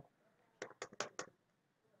చేద్దాం.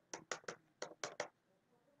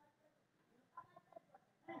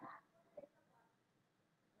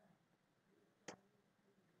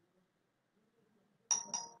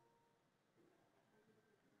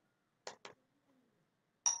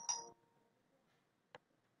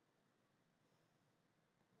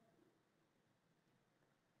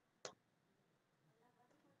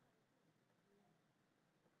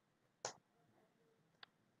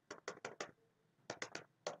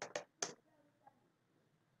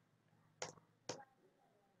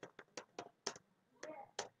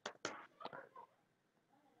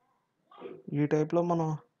 ఈ టైప్‌లో మనం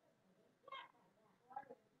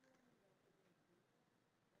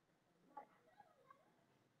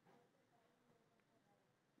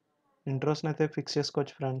ఇంట్రోస్‌ని అయితే ఫిక్స్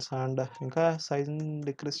చేసుకోవచ్చు ఫ్రెండ్స్. అండ్ ఇంకా సైజ్‌ని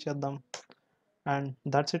డిక్రీజ్ చేద్దాం. And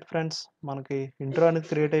that's it friends. మనకి ఇంట్రో అనేది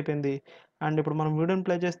క్రియేట్ అయిపోయింది. అండ్ ఇప్పుడు మనం వీడియోని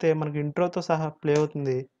ప్లే చేస్తే మనకి ఇంట్రోతో సహా ప్లే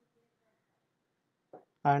అవుతుంది.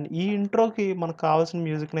 అండ్ ఈ ఇంట్రోకి మనకు కావాల్సిన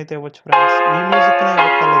మ్యూజిక్‌ని అయితే ఇవ్వచ్చు ఫ్రెండ్స్. ఈ మ్యూజిక్‌నే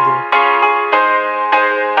ఇవ్వక్కర్లేదు.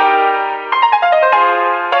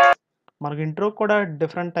 మనకి ఇంట్రోకి కూడా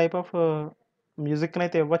డిఫరెంట్ టైప్ ఆఫ్ మ్యూజిక్‌ని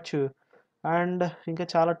అయితే ఇవ్వచ్చు. అండ్ ఇంకా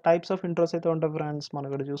చాలా టైప్స్ ఆఫ్ ఇంట్రోస్ అయితే ఉంటాయి ఫ్రెండ్స్. మనం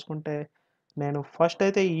ఇక్కడ చూసుకుంటే నేను ఫస్ట్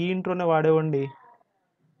అయితే ఈ ఇంట్రోనే వాడేవాడిని.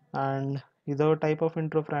 అండ్ ఇదో type of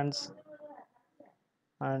intro friends.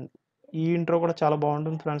 And ఈ ఇంట్రో కూడా చాలా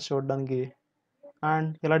బాగుంటుంది ఫ్రెండ్స్ చూడడానికి. అండ్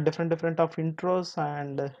ఇలా different different of intros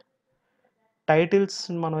and titles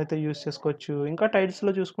మనం అయితే యూస్ చేసుకోవచ్చు. ఇంకా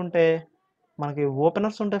టైటిల్స్లో చూసుకుంటే మనకి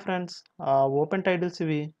ఓపెనర్స్ ఉంటాయి ఫ్రెండ్స్, ఆ ఓపెన్ టైటిల్స్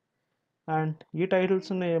ఇవి. అండ్ ఈ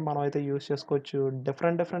టైటిల్స్ని మనం అయితే యూస్ చేసుకోవచ్చు.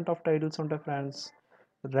 డిఫరెంట్ డిఫరెంట్ ఆఫ్ టైటిల్స్ ఉంటాయి ఫ్రెండ్స్.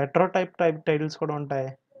 రెట్రో టైప్ టైటిల్స్ కూడా ఉంటాయి.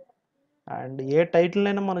 అండ్ ఏ టైటిల్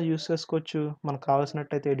అయినా మనం యూస్ చేసుకోవచ్చు, మనకు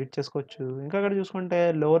కావాల్సినట్టయితే ఎడిట్ చేసుకోవచ్చు. ఇంకా అక్కడ చూసుకుంటే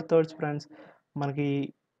లోవర్ థర్డ్స్ ఫ్రెండ్స్, మనకి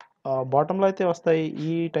బాటంలో అయితే వస్తాయి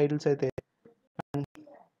ఈ టైటిల్స్ అయితే.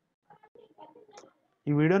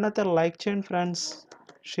 ఈ వీడియోని అయితే లైక్ చేయండి ఫ్రెండ్స్,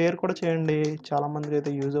 షేర్ కూడా చేయండి, చాలామందికి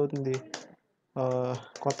అయితే యూజ్ అవుతుంది. ఆ,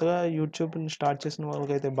 కొత్తగా యూట్యూబ్ని స్టార్ట్ చేసిన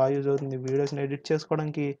వాళ్ళకి అయితే బాగా యూజ్ అవుతుంది వీడియోస్ని ఎడిట్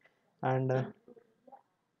చేసుకోవడానికి. అండ్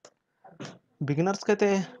బిగినర్స్కి అయితే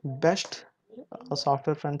బెస్ట్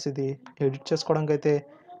సాఫ్ట్వేర్ ఫ్రెండ్స్ ఇది ఎడిట్ చేసుకోవడానికి అయితే.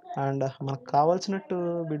 అండ్ మనకు కావాల్సినట్టు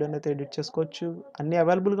వీడియోని అయితే ఎడిట్ చేసుకోవచ్చు, అన్నీ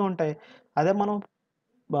అవైలబుల్గా ఉంటాయి. అదే మనం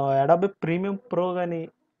అడాబే ప్రీమియం ప్రో కానీ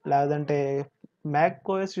లేదంటే మ్యాక్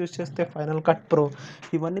ఓఎస్ యూస్ చేస్తే ఫైనల్ కట్ ప్రో,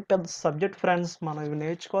 ఇవన్నీ పెద్ద సబ్జెక్ట్ ఫ్రెండ్స్. మనం ఇవి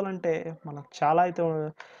నేర్చుకోవాలంటే మనకు చాలా అయితే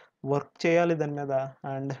వర్క్ చేయాలి దాని మీద.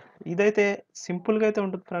 అండ్ ఇదైతే సింపుల్గా అయితే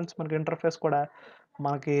ఉంటుంది ఫ్రెండ్స్, మనకి ఇంటర్ఫేస్ కూడా,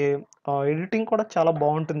 మనకి ఎడిటింగ్ కూడా చాలా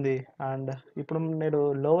బాగుంటుంది. అండ్ ఇప్పుడు నేను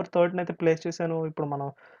లోవర్ థర్డ్ని అయితే ప్లేస్ చేశాను. ఇప్పుడు మనం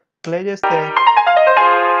ప్లే చేస్తే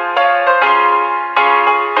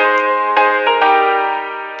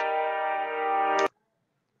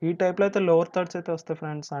ఈ టైప్లో అయితే లోవర్ థర్డ్స్ అయితే వస్తాయి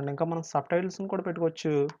ఫ్రెండ్స్. అండ్ ఇంకా మనం సబ్ టైటిల్స్ని కూడా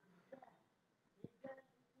పెట్టుకోవచ్చు,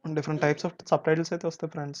 different types of sub titles అయితే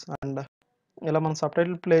వస్తాయి ఫ్రెండ్స్. అండ్ ఇలా మనం సబ్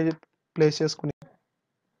టైటిల్ ప్లేస్ చేసుకుని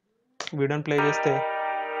వీడియోని ప్లే చేస్తే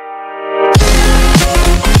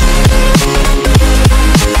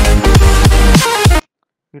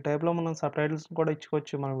ఈ టైప్లో మనం సబ్ టైటిల్స్ కూడా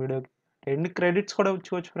ఇచ్చుకోవచ్చు మన వీడియోకి. ఎండ్ క్రెడిట్స్ కూడా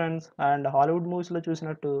ఇచ్చుకోవచ్చు ఫ్రెండ్స్. అండ్ హాలీవుడ్ మూవీస్లో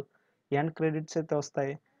చూసినట్టు ఎండ్ క్రెడిట్స్ అయితే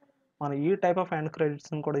వస్తాయి. మనం ఈ టైప్ ఆఫ్ ఎండ్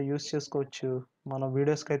క్రెడిట్స్ని కూడా యూస్ చేసుకోవచ్చు మన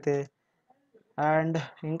వీడియోస్కి అయితే. అండ్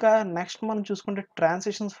ఇంకా నెక్స్ట్ మనం చూసుకుంటే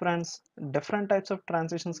transitions friends, different types of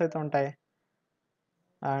transitions అయితే ఉంటాయి.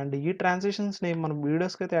 అండ్ ఈ ట్రాన్సిషన్స్ని మనం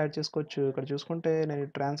వీడియోస్కి అయితే యాడ్ చేసుకోవచ్చు. ఇక్కడ చూసుకుంటే నేను ఈ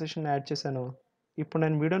ట్రాన్సిషన్ యాడ్ చేశాను. ఇప్పుడు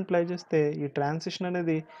నేను వీడియోని ప్లే చేస్తే ఈ ట్రాన్సిషన్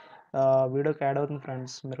అనేది వీడియోకి యాడ్ అవుతుంది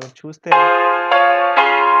ఫ్రెండ్స్. మీరు చూస్తే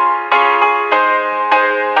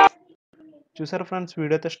చూసారు ఫ్రెండ్స్,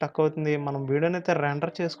 వీడియో అయితే స్టక్ అవుతుంది. మనం వీడియోని అయితే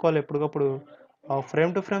రెండర్ చేసుకోవాలి ఎప్పటికప్పుడు.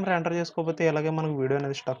 ఫ్రేమ్ టు ఫ్రేమ్ రెండర్ చేసుకోకపోతే ఇలాగే మనకు వీడియో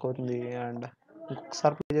అనేది స్టక్ అవుతుంది. అండ్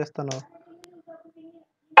ఇంకొకసారి ప్లే చేస్తాను.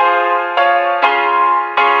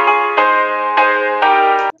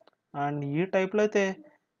 అండ్ ఈ టైప్లో అయితే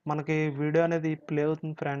మనకి వీడియో అనేది ప్లే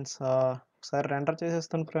అవుతుంది ఫ్రెండ్స్. ఒకసారి రెండర్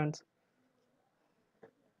చేసేస్తాను ఫ్రెండ్స్.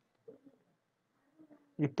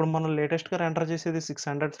 ఇప్పుడు మనం లేటెస్ట్గా రెండర్ చేసేది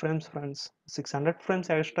 600 ఫ్రేమ్స్ ఫ్రెండ్స్. 600 ఫ్రేమ్స్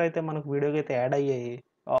ఎక్స్ట్రా అయితే మనకు వీడియోకి అయితే యాడ్ అయ్యాయి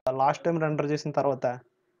లాస్ట్ టైం రెండర్ చేసిన తర్వాత.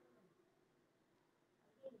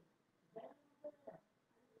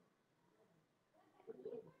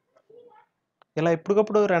 ఇలా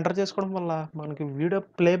ఎప్పటికప్పుడు రెండర్ చేసుకోవడం వల్ల మనకి వీడియో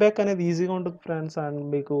ప్లేబ్యాక్ అనేది ఈజీగా ఉంటుంది ఫ్రెండ్స్. అండ్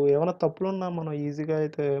మీకు ఏమైనా తప్పులు ఉన్నా మనం ఈజీగా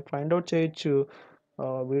అయితే ఫైండ్ అవుట్ చేయొచ్చు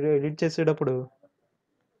వీడియో ఎడిట్ చేసేటప్పుడు.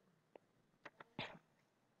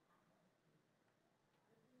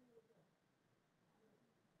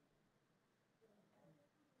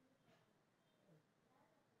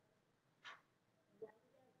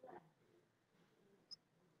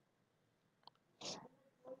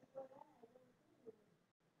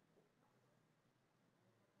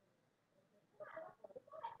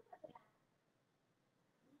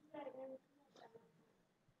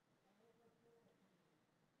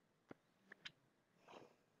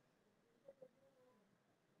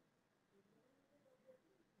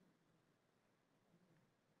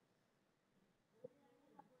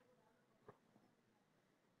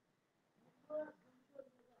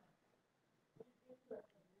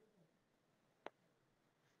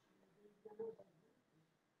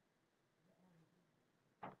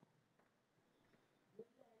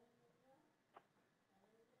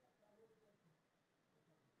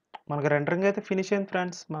 మనకి రెండరింగ్ అయితే ఫినిష్ అయింది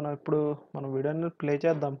ఫ్రెండ్స్. మనం ఇప్పుడు మన వీడియోని ప్లే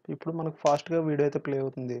చేద్దాం. ఇప్పుడు మనకు ఫాస్ట్గా వీడియో అయితే ప్లే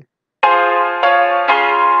అవుతుంది.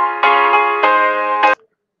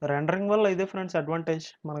 రెండరింగ్ వల్ల ఇదే ఫ్రెండ్స్ అడ్వాంటేజ్,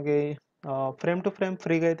 మనకి ఫ్రేమ్ టు ఫ్రేమ్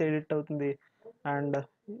ఫ్రీగా అయితే ఎడిట్ అవుతుంది. అండ్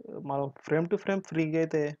మనం ఫ్రేమ్ టు ఫ్రేమ్ ఫ్రీగా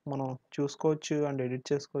అయితే మనం చూసుకోవచ్చు అండ్ ఎడిట్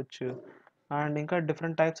చేసుకోవచ్చు. అండ్ ఇంకా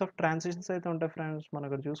డిఫరెంట్ టైప్స్ ఆఫ్ ట్రాన్సిషన్స్ అయితే ఉంటాయి ఫ్రెండ్స్. మనం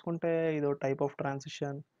ఇక్కడ చూసుకుంటే ఇదో టైప్ ఆఫ్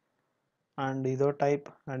ట్రాన్సిషన్ అండ్ ఇదో టైప్.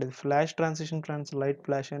 అండ్ ఇది flash transition friends, light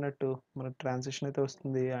flash అయినట్టు మనకు ట్రాన్సిషన్ అయితే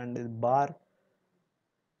వస్తుంది. అండ్ ఇది బార్,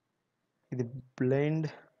 ఇది బ్లైండ్.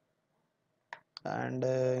 అండ్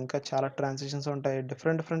ఇంకా చాలా ట్రాన్సిషన్స్ ఉంటాయి,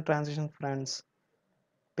 different different transitions friends.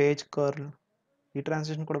 Page curl, ఈ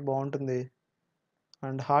ట్రాన్సిషన్ కూడా బాగుంటుంది.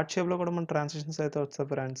 అండ్ హార్ట్ షేప్లో కూడా మన ట్రాన్సిషన్స్ అయితే వస్తాయి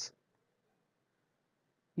ఫ్రెండ్స్.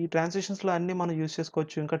 ఈ ట్రాన్సిషన్స్లో అన్నీ మనం యూజ్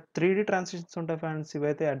చేసుకోవచ్చు. ఇంకా 3D ట్రాన్సిషన్స్ ఉంటాయి ఫ్రెండ్స్.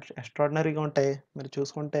 ఇవైతే ఎక్స్ట్రాడినరీగా ఉంటాయి. మీరు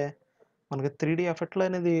చూసుకుంటే మనకి 3D ఎఫెక్ట్లో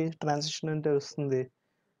అనేది ట్రాన్సిషన్ అంటే వస్తుంది.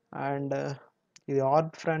 అండ్ ఇది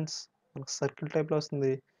ఆర్బ్ ఫ్రెండ్స్, మనకు సర్కిల్ టైప్లో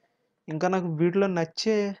వస్తుంది. ఇంకా నాకు వీటిలో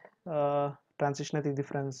నచ్చే ట్రాన్సిషన్ అయితే ఇది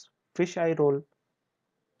ఫ్రెండ్స్, ఫిష్ ఐ రోల్.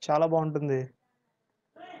 చాలా బాగుంటుంది.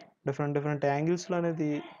 డిఫరెంట్ యాంగిల్స్లో అనేది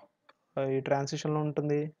ఈ ట్రాన్సిషన్లో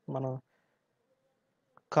ఉంటుంది. మనం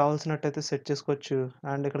కావాల్సినట్టయితే సెట్ చేసుకోవచ్చు.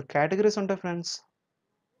 అండ్ ఇక్కడ కేటగిరీస్ ఉంటాయి ఫ్రెండ్స్.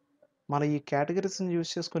 మన ఈ కేటగిరీస్ని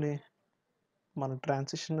యూజ్ చేసుకొని మన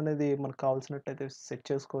ట్రాన్సిషన్ అనేది మనకు కావాల్సినట్టయితే సెట్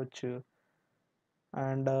చేసుకోవచ్చు.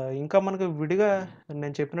 అండ్ ఇంకా మనకు విడిగా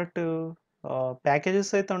నేను చెప్పినట్టు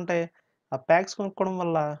ప్యాకేజెస్ అయితే ఉంటాయి. ఆ ప్యాక్స్ కొనుక్కోవడం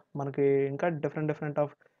వల్ల మనకి ఇంకా డిఫరెంట్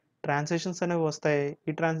ఆఫ్ ట్రాన్సిషన్స్ అనేవి వస్తాయి.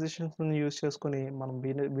 ఈ ట్రాన్సిషన్స్ని యూజ్ చేసుకొని మనం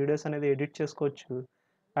వీడియోస్ అనేది ఎడిట్ చేసుకోవచ్చు.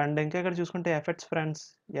 అండ్ ఇంకా ఇక్కడ చూసుకుంటే ఎఫెక్ట్స్ ఫ్రెండ్స్,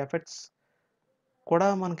 ఎఫెక్ట్స్ కూడా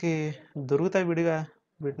మనకి దొరుకుతాయి విడిగా.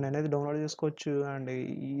 వీటిని అనేది డౌన్లోడ్ చేసుకోవచ్చు. అండ్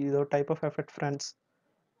ఇదో type of effect friends.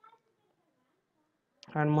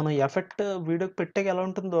 And మనం ఎఫెక్ట్ వీడియోకి పెట్టాక ఎలా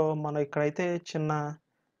ఉంటుందో మనం ఇక్కడైతే చిన్న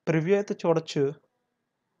ప్రివ్యూ అయితే చూడొచ్చు.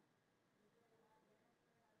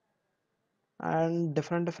 అండ్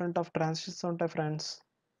డిఫరెంట్ ఆఫ్ ట్రాన్సిషన్స్ ఉంటాయి ఫ్రెండ్స్,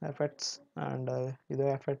 ఎఫెక్ట్స్. అండ్ ఇదో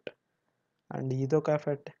ఎఫెక్ట్ అండ్ ఇదొక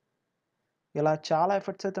ఎఫెక్ట్. ఇలా చాలా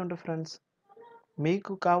ఎఫెక్ట్స్ అయితే ఉంటాయి ఫ్రెండ్స్.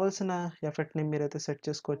 మీకు కావాల్సిన ఎఫెక్ట్ని మీరైతే సెట్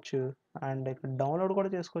చేసుకోవచ్చు. అండ్ ఇక్కడ డౌన్లోడ్ కూడా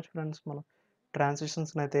చేసుకోవచ్చు ఫ్రెండ్స్. మనం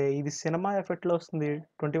ట్రాన్సిషన్స్ని అయితే ఇది సినిమా ఎఫెక్ట్లో వస్తుంది.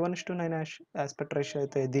 21:9 ఆస్పెక్ట్ రేషియో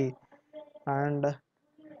అయితే ఇది. అండ్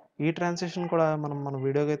ఈ ట్రాన్సిషన్ కూడా మనం మన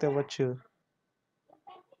వీడియోకి అయితే ఇవ్వచ్చు.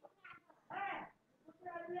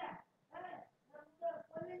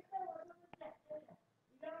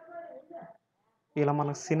 ఇలా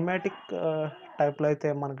మనకు సినిమాటిక్ టైప్లో అయితే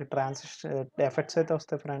మనకి ట్రాన్సిషన్ ఎఫెక్ట్స్ అయితే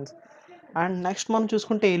వస్తాయి ఫ్రెండ్స్. అండ్ నెక్స్ట్ మనం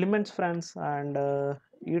చూసుకుంటే ఎలిమెంట్స్ ఫ్రెండ్స్. అండ్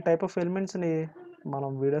ఈ టైప్ ఆఫ్ ఎలిమెంట్స్ని మనం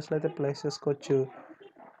వీడియోస్లో అయితే ప్లేస్ చేసుకోవచ్చు.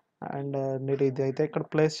 అండ్ నేను ఇది అయితే ఇక్కడ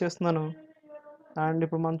ప్లేస్ చేస్తున్నాను. అండ్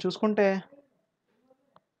ఇప్పుడు మనం చూసుకుంటే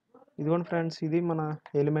ఇదిగోండి ఫ్రెండ్స్, ఇది మన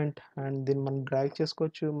ఎలిమెంట్. అండ్ దీన్ని మనం డ్రాగ్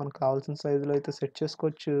చేసుకోవచ్చు. మనకు కావాల్సిన సైజులో అయితే సెట్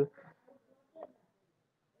చేసుకోవచ్చు.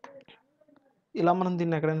 ఇలా మనం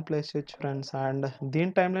దీన్ని ఎక్కడైనా ప్లేస్ చేయొచ్చు ఫ్రెండ్స్. అండ్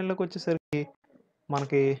దీని టైం లైన్లోకి వచ్చేసరికి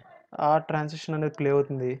మనకి ఆ ట్రాన్సిషన్ అనేది ప్లే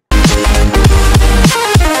అవుతుంది.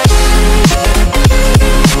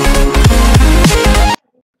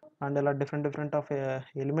 అండ్ ఇలా డిఫరెంట్ ఆఫ్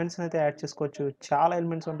ఎలిమెంట్స్ని అయితే యాడ్ చేసుకోవచ్చు. చాలా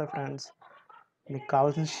ఎలిమెంట్స్ ఉంటాయి ఫ్రెండ్స్. మీకు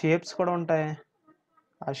కావాల్సిన షేప్స్ కూడా ఉంటాయి.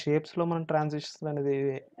 ఆ షేప్స్లో మనం ట్రాన్సిషన్స్ అనేది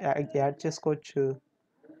యాడ్ చేసుకోవచ్చు.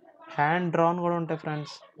 హ్యాండ్ డ్రాన్ కూడా ఉంటాయి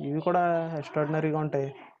ఫ్రెండ్స్. ఇవి కూడా ఎక్స్ట్రాడినరీగా ఉంటాయి.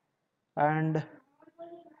 అండ్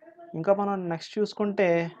ఇంకా మనం నెక్స్ట్ చూసుకుంటే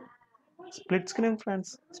split screen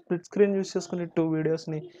friends. Split screen use చేసుకుని 2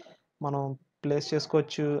 వీడియోస్ని మనం ప్లేస్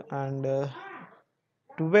చేసుకోవచ్చు. అండ్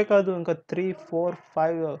 2 కాదు, ఇంకా 3, 4,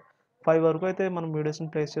 5 వరకు అయితే మనం వీడియోస్ని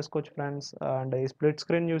ప్లేస్ చేసుకోవచ్చు ఫ్రెండ్స్. అండ్ ఈ స్ప్లిట్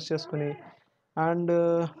స్క్రీన్ యూస్ చేసుకుని. అండ్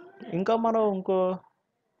ఇంకా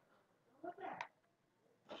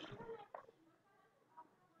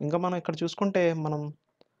మనం ఇక్కడ చూసుకుంటే మనం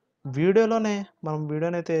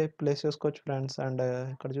వీడియోని అయితే ప్లేస్ చేసుకోవచ్చు ఫ్రెండ్స్. అండ్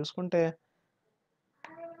ఇక్కడ చూసుకుంటే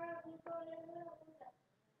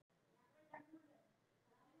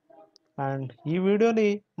అండ్ ఈ వీడియోని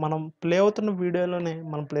మనం ప్లే అవుతున్న వీడియోలోనే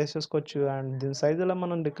మనం ప్లేస్ చేసుకోవచ్చు. అండ్ దీని సైజులో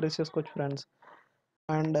మనం డిక్రీజ్ చేసుకోవచ్చు ఫ్రెండ్స్.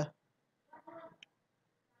 అండ్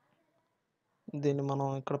దీన్ని మనం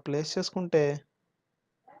ఇక్కడ ప్లేస్ చేసుకుంటే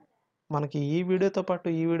మనకి ఈ వీడియోతో పాటు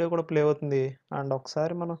ఈ వీడియో కూడా ప్లే అవుతుంది. అండ్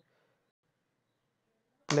ఒకసారి మనం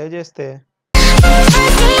ప్లే చేస్తే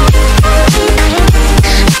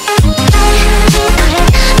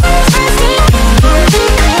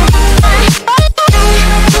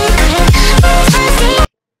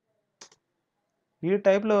ఈ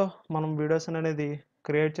టైప్లో మనం వీడియోస్ అనేది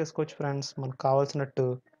క్రియేట్ చేసుకోవచ్చు ఫ్రెండ్స్ మనకు కావాల్సినట్టు.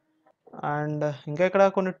 అండ్ ఇంకా ఇక్కడ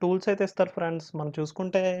కొన్ని టూల్స్ అయితే ఇస్తారు ఫ్రెండ్స్. మనం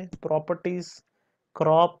చూసుకుంటే properties,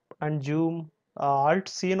 crop and Zoom. Alt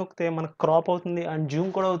C నొక్కితే మనకు క్రాప్ అవుతుంది అండ్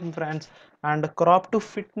జూమ్ కూడా అవుతుంది friends. And crop to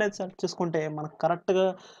fitness set చేసుకుంటే మనకు కరెక్ట్గా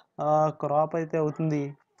క్రాప్ అయితే అవుతుంది,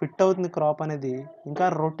 ఫిట్ అవుతుంది క్రాప్ అనేది. ఇంకా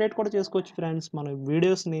రొటేట్ కూడా చేసుకోవచ్చు ఫ్రెండ్స్ మన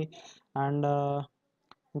వీడియోస్ని. అండ్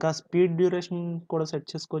ఇంకా స్పీడ్ డ్యూరేషన్ కూడా సెట్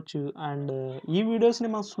చేసుకోవచ్చు. అండ్ ఈ వీడియోస్ని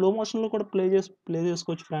మనం స్లో మోషన్లో కూడా ప్లే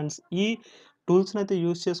చేసుకోవచ్చు ఫ్రెండ్స్ ఈ టూల్స్ని అయితే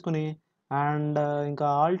యూస్ చేసుకుని. అండ్ ఇంకా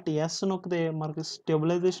ఆల్ట్ ఎస్ నొక్కితే మనకి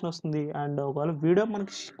స్టెబిలైజేషన్ వస్తుంది. అండ్ ఒకవేళ వీడియో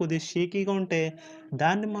మనకి కొద్దిగా షేకీగా ఉంటే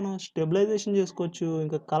దాన్ని మనం స్టెబిలైజేషన్ చేసుకోవచ్చు.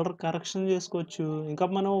 ఇంకా కలర్ కరెక్షన్ చేసుకోవచ్చు. ఇంకా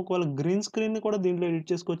మనం ఒకవేళ గ్రీన్ స్క్రీన్ని కూడా దీంట్లో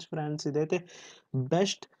ఎడిట్ చేసుకోవచ్చు ఫ్రెండ్స్. ఇదైతే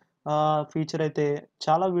బెస్ట్ ఫీచర్ అయితే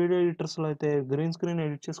చాలా వీడియో ఎడిటర్స్‌లో అయితే గ్రీన్ స్క్రీన్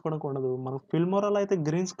ఎడిట్ చేసుకోవడానికి ఉండదు. మనం ఫిల్మోరాలో అయితే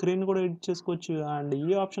గ్రీన్ స్క్రీన్ కూడా ఎడిట్ చేసుకోవచ్చు. అండ్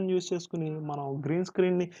ఈ ఆప్షన్ యూజ్ చేసుకొని మనం గ్రీన్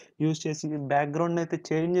స్క్రీన్‌ని యూజ్ చేసి బ్యాక్‌గ్రౌండ్‌ని అయితే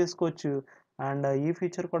చేంజ్ చేసుకోవచ్చు. అండ్ ఈ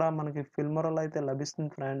ఫీచర్ కూడా మనకి ఫిల్మోరాలో అయితే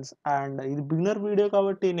లభిస్తుంది ఫ్రెండ్స్. అండ్ ఇది బిగినర్ వీడియో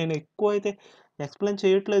కాబట్టి నేను ఎక్కువ అయితే ఎక్స్‌ప్లెయిన్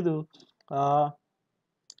చేయట్లేదు. ఆహ్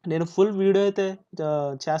నేను ఫుల్ వీడియో అయితే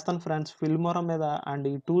చేస్తాను ఫ్రెండ్స్ ఫిల్మోరా మీద. అండ్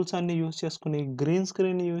ఈ టూల్స్ అన్నీ యూజ్ చేసుకొని, గ్రీన్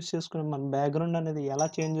స్క్రీన్ యూజ్ చేసుకొని, మన బ్యాక్‌గ్రౌండ్ అనేది ఎలా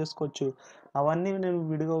చేంజ్ చేసుకోవచ్చు, అవన్నీ నేను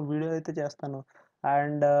వీడియో అయితే చేస్తాను.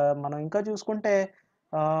 అండ్ మనం ఇంకా చూసుకుంటే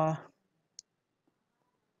ఆహ్,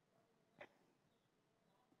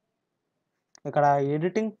 ఇక్కడ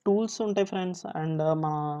ఎడిటింగ్ టూల్స్ ఉంటాయి ఫ్రెండ్స్. అండ్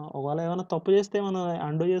మనం ఒకవేళ ఏమైనా తప్పు చేస్తే మనం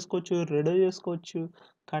అన్‌డూ చేసుకోవచ్చు, రెడో చేసుకోవచ్చు,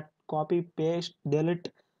 cut, copy, paste, delete,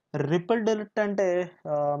 repel delete అంటే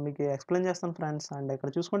మీకు ఎక్స్‌ప్లెయిన్ చేస్తాను ఫ్రెండ్స్. అండ్ ఇక్కడ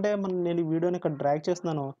చూసుకుంటే నేను ఈ వీడియోని ఇక్కడ డ్రాగ్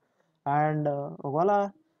చేస్తున్నాను. అండ్ ఒకవేళ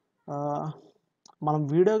ఆహ్, మనం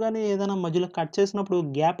వీడియో గాని ఏదైనా మధ్యలో కట్ చేసినప్పుడు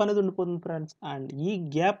గ్యాప్ అనేది ఉండిపోతుంది ఫ్రెండ్స్. అండ్ ఈ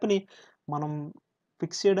గ్యాప్‌ని మనం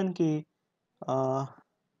ఫిక్స్ చేయడానికి ఆహ్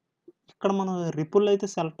ఇక్కడ మనం రిపుల్ అయితే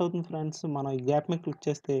సెలెక్ట్ అవుతుంది ఫ్రెండ్స్. మనం ఈ గ్యాప్ మీద క్లిక్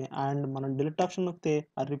చేస్తే అండ్ మనం డిలీట్ ఆప్షన్ నొక్కితే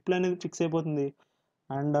ఆ రిపుల్ అనేది ఫిక్స్ అయిపోతుంది.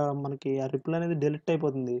 అండ్ మనకి ఆ రిపుల్ అనేది డిలీట్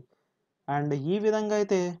అయిపోతుంది. అండ్ ఈ విధంగా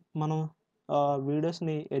అయితే మనం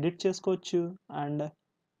వీడియోస్‌ని ఎడిట్ చేసుకోవచ్చు. అండ్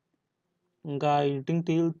ఇంకా ఎడిటింగ్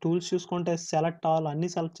టూల్స్ చూసుకుంటే సెలెక్ట్ ఆల్ అన్నీ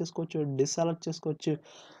సెలెక్ట్ చేసుకోవచ్చు. డిస్‌సెలెక్ట్ చేసుకోవచ్చు.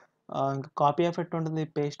 ఇంకా కాపీ ఎఫెక్ట్ ఉంటుంది.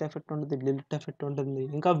 పేస్ట్ ఎఫెక్ట్ ఉంటుంది. డిలీట్ ఎఫెక్ట్ ఉంటుంది.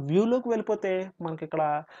 ఇంకా వ్యూలోకి వెళ్ళిపోతే మనకిక్కడ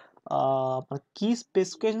మన కీ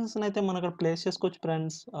స్పెసిఫికేషన్స్‌నయితే మనం ఇక్కడ ప్లేస్ చేసుకోవచ్చు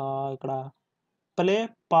ఫ్రెండ్స్. ఇక్కడ ప్లే,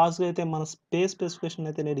 పాజ్ అయితే మన స్పెసిఫికేషన్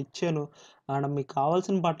అయితే నేను ఇచ్చాను. అండ్ మీకు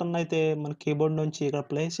కావాల్సిన బటన్ అయితే మన కీబోర్డ్ నుంచి ఇక్కడ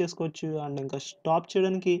ప్లేస్ చేసుకోవచ్చు. అండ్ ఇంకా స్టాప్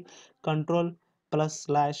చేయడానికి కంట్రోల్ ప్లస్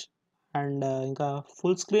స్లాష్ అండ్ ఇంకా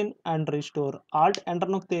full screen and restore. Alt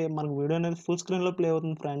enter నొక్కితే మనకు వీడియో అనేది ఫుల్ స్క్రీన్‌లో ప్లే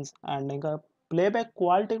అవుతుంది ఫ్రెండ్స్. అండ్ ఇంకా ప్లేబ్యాక్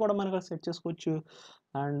క్వాలిటీ కూడా మనం ఇక్కడ సెట్ చేసుకోవచ్చు.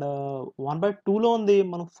 అండ్ 1/2లో ఉంది.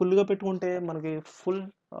 మనం ఫుల్‌గా పెట్టుకుంటే మనకి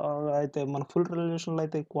అయితే మన ఫుల్ రిజల్యూషన్‌లో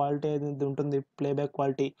అయితే క్వాలిటీ అనేది ఉంటుంది. Playback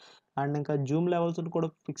quality. అండ్ ఇంకా జూమ్ లెవెల్స్‌ని కూడా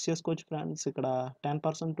ఫిక్స్ చేసుకోవచ్చు ఫ్రెండ్స్. ఇక్కడ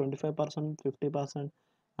 10%, 25%, 50%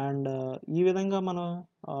 అండ్ ఈ విధంగా మనం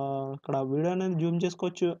ఇక్కడ వీడియో అనేది జూమ్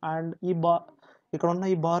చేసుకోవచ్చు. అండ్ ఇక్కడున్న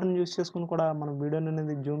ఈ బార్‌ని యూజ్ చేసుకొని కూడా మనం వీడియోని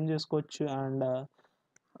అనేది జూమ్ చేసుకోవచ్చు. అండ్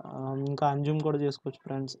ఇంకా అన్‌జూమ్ కూడా చేసుకోవచ్చు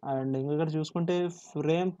ఫ్రెండ్స్. అండ్ ఇంకా ఇక్కడ చూసుకుంటే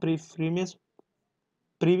ఫ్రేమ్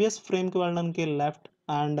ప్రీవియస్ ఫ్రేమ్‌కి వెళ్ళడానికి లెఫ్ట్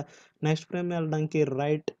అండ్ నెక్స్ట్ ఫ్రేమ్ వెళ్ళడానికి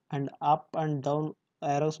right and up and down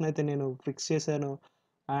యారోస్‌నైతే నేను ఫిక్స్ చేశాను.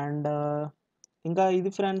 అండ్ ఇంకా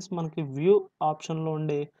ఇది ఫ్రెండ్స్ మనకి వ్యూ ఆప్షన్‌లో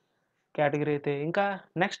ఉండే కేటగిరీ అయితే. ఇంకా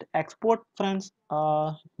నెక్స్ట్ ఎక్స్‌పోర్ట్ ఫ్రెండ్స్.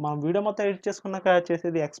 ఆహ్, మనం వీడియో మొత్తం ఎడిట్ చేసుకున్నాక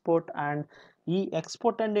చేసేది ఎక్స్‌పోర్ట్. అండ్ ఈ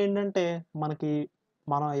ఎక్స్‌పోర్ట్ అంటే ఏంటంటే మనకి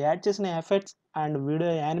మనం యాడ్ చేసిన ఎఫెక్ట్స్ అండ్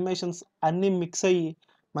వీడియో యానిమేషన్స్ అన్నీ మిక్స్ అయ్యి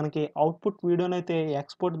మనకి అవుట్‌పుట్ వీడియోనైతే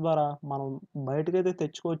ఎక్స్‌పోర్ట్ ద్వారా మనం బయటకైతే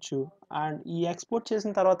తెచ్చుకోవచ్చు. అండ్ ఈ ఎక్స్‌పోర్ట్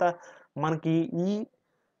చేసిన తర్వాత మనకి ఈ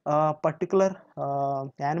పర్టిక్యులర్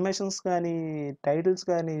యానిమేషన్స్ కానీ, టైటిల్స్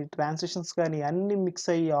కానీ, ట్రాన్సిషన్స్ కానీ అన్నీ మిక్స్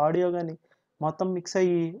అయ్యి, ఆడియో గాని మొత్తం మిక్స్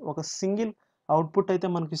అయ్యి ఒక సింగిల్ అవుట్‌పుట్ అయితే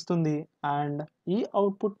మనకిస్తుంది. అండ్ ఈ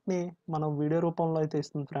అవుట్‌పుట్‌ని మనం వీడియో రూపంలో అయితే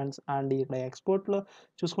ఇస్తుంది ఫ్రెండ్స్. అండ్ ఇక్కడ ఎక్స్‌పోర్ట్‌లో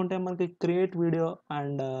చూసుకుంటే మనకి క్రియేట్ వీడియో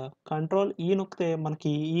అండ్ కంట్రోల్ ఈ నొక్కితే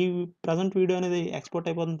మనకి ఈ ప్రెజెంట్ వీడియో అనేది ఎక్స్‌పోర్ట్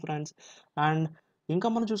అయిపోతుంది ఫ్రెండ్స్. అండ్ ఇంకా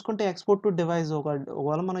మనం చూసుకుంటే ఎక్స్‌పోర్ట్ టు డివైస్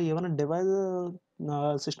ఒకవేళ మనం ఏమైనా డివైస్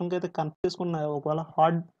సిస్టమ్‌కైతే కనెక్ట్ చేసుకున్న ఒకవేళ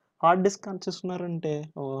హార్డ్ డిస్క్ కనెక్ట్ చేసుకున్నారంటే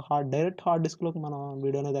డైరెక్ట్ హార్డ్ డిస్క్‌లోకి మనం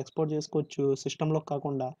వీడియో అనేది ఎక్స్‌పోర్ట్ చేసుకోవచ్చు సిస్టమ్‌లోకి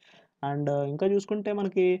కాకుండా. అండ్ ఇంకా చూసుకుంటే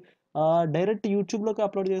మనకి డైరెక్ట్ యూట్యూబ్‌లోకి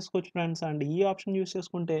అప్‌లోడ్ చేసుకోవచ్చు ఫ్రెండ్స్. అండ్ ఈ ఆప్షన్ యూజ్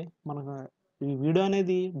చేసుకుంటే మనకు ఈ వీడియో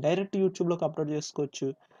అనేది డైరెక్ట్ యూట్యూబ్‌లోకి అప్‌లోడ్ చేసుకోవచ్చు.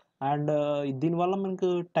 అండ్ దీనివల్ల మనకు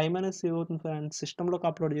టైం అనేది సేవ్ అవుతుంది ఫ్రెండ్స్. సిస్టమ్‌లోకి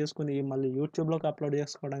అప్‌లోడ్ చేసుకొని మళ్ళీ యూట్యూబ్‌లోకి అప్‌లోడ్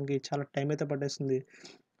చేసుకోవడానికి చాలా టైం అయితే పట్టేస్తుంది.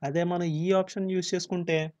 అదే మనం ఈ ఆప్షన్ యూజ్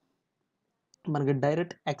చేసుకుంటే మనకి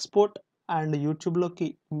డైరెక్ట్ ఎక్స్‌పోర్ట్ అండ్ యూట్యూబ్‌లోకి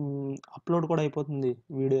అప్‌లోడ్ కూడా అయిపోతుంది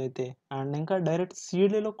వీడియో అయితే. అండ్ ఇంకా డైరెక్ట్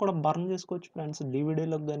సీడీలోకి కూడా బర్న్ చేసుకోవచ్చు ఫ్రెండ్స్.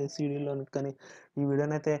 డీవీడీలోకి గాని, సీడీలోకి కానీ ఈ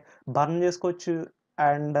వీడియోనైతే బర్న్ చేసుకోవచ్చు.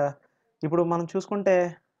 అండ్ ఇప్పుడు మనం చూసుకుంటే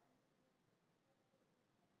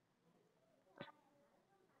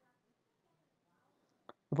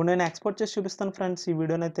ఇప్పుడు నేను ఎక్స్‌పోర్ట్ చేసి చూపిస్తాను ఫ్రెండ్స్ ఈ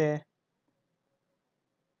వీడియోనైతే.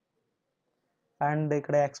 అండ్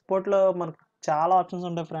ఇక్కడ ఎక్స్‌పోర్ట్‌లో మనకు చాలా ఆప్షన్స్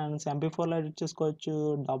ఉంటాయి ఫ్రెండ్స్. ఎంపీ4లో ఎడిట్ చేసుకోవచ్చు.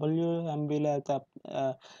 డబ్ల్యూఎంబీలో అయితే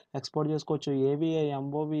ఆహ్, ఎక్స్‌పోర్ట్ చేసుకోవచ్చు. ఏవీఐ,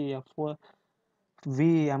 MOV,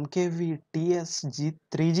 MKV, TS,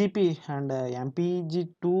 3జీపీ and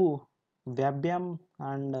ఎంపీజీ2, వెబ్‌ఎం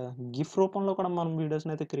and గిఫ్ రూపంలో కూడా మనం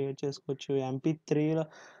వీడియోస్‌ని అయితే క్రియేట్ చేసుకోవచ్చు. ఎంపీ3లో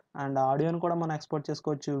అండ్ ఆడియోని కూడా మనం ఎక్స్‌పోర్ట్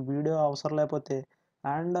చేసుకోవచ్చు. వీడియో అవసరం లేకపోతే.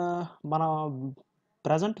 అండ్ మన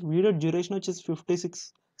ప్రెజెంట్ వీడియో డ్యూరేషన్ వచ్చేసి 56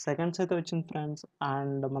 సెకండ్స్ అయితే వచ్చింది ఫ్రెండ్స్.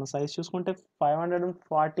 అండ్ మన సైజ్ చూసుకుంటే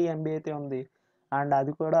 540 MB అయితే ఉంది. అండ్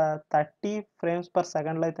అది కూడా 30 ఫ్రేమ్స్ పర్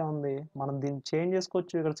సెకండ్లో అయితే ఉంది. మనం దీన్ని చేంజ్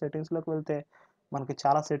చేసుకోవచ్చు. ఇక్కడ సెట్టింగ్స్లోకి వెళ్తే మనకి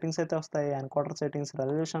చాలా సెట్టింగ్స్ అయితే వస్తాయి. ఎన్కోడర్ సెట్టింగ్స్,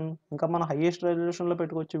 రెజల్యూషన్, ఇంకా మన హైయెస్ట్ రెజల్యూషన్లో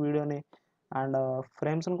పెట్టుకోవచ్చు వీడియోని. అండ్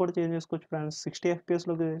ఫ్రేమ్స్ని కూడా చేంజ్ చేసుకోవచ్చు ఫ్రెండ్స్. 60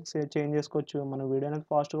 FPSలోకి చేంజ్ చేసుకోవచ్చు. మన వీడియో అనేది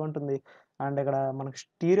ఫాస్ట్గా ఉంటుంది. అండ్ ఇక్కడ మనకి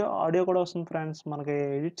స్టీరియో ఆడియో కూడా వస్తుంది ఫ్రెండ్స్. మనకి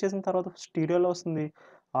ఎడిట్ చేసిన తర్వాత స్టీరియోలో వస్తుంది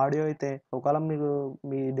ఆడియో అయితే. ఒకవేళ మీకు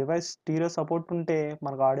మీ డివైస్ స్టీరియో సపోర్ట్ ఉంటే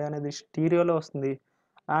మనకు ఆడియో అనేది స్టీరియోలో వస్తుంది.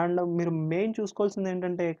 అండ్ మీరు మెయిన్ చూసుకోవాల్సింది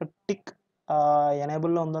ఏంటంటే ఇక్కడ టిక్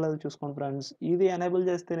ఎనేబుల్లో ఉందో లేదో చూసుకోండి ఫ్రెండ్స్. ఇది ఎనేబుల్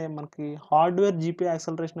చేస్తేనే మనకి హార్డ్వేర్ జీపీ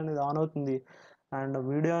యాక్సలరేషన్ అనేది ఆన్ అవుతుంది. అండ్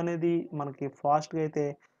వీడియో అనేది మనకి ఫాస్ట్గా అయితే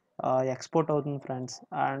ఎక్స్పోర్ట్ అవుతుంది ఫ్రెండ్స్.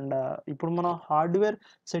 అండ్ ఇప్పుడు మనం హార్డ్వేర్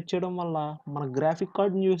సెట్ చేయడం వల్ల మన గ్రాఫిక్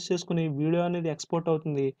కార్డ్ని యూస్ చేసుకుని వీడియో అనేది ఎక్స్పోర్ట్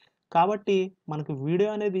అవుతుంది. కాబట్టి మనకి వీడియో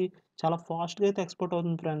అనేది చాలా ఫాస్ట్గా అయితే ఎక్స్పోర్ట్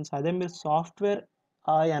అవుతుంది ఫ్రెండ్స్. అదే మీరు సాఫ్ట్వేర్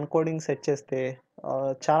ఎన్కోడింగ్ సెట్ చేస్తే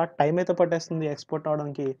చాలా టైం అయితే పట్టేస్తుంది ఎక్స్పోర్ట్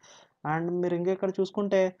అవడానికి. అండ్ మీరు ఇంకా ఇక్కడ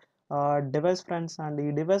చూసుకుంటే డివైస్ ఫ్రెండ్స్. అండ్ ఈ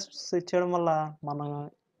డివైస్ సెట్ చేయడం వల్ల మన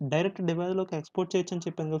డైరెక్ట్ డివైస్లోకి ఎక్స్పోర్ట్ చేయొచ్చు అని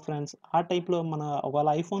చెప్పాను కదా ఫ్రెండ్స్. ఆ టైప్లో మన ఒకవేళ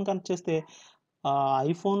ఐఫోన్ కనెక్ట్ చేస్తే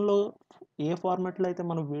ఐఫోన్లో ఏ ఫార్మాట్లో అయితే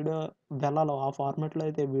మన వీడియో వెళ్ళాలో ఆ ఫార్మాట్లో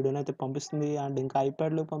అయితే వీడియోని అయితే పంపిస్తుంది. అండ్ ఇంకా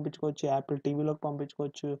ఐప్యాడ్లోకి పంపించుకోవచ్చు, యాపిల్ టీవీలోకి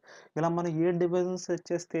పంపించుకోవచ్చు. ఇలా మనం ఏ డివైస్ని సెట్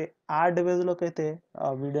చేస్తే ఆ డివైస్లోకి అయితే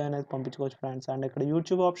వీడియో అనేది పంపించుకోవచ్చు ఫ్రెండ్స్. అండ్ ఇక్కడ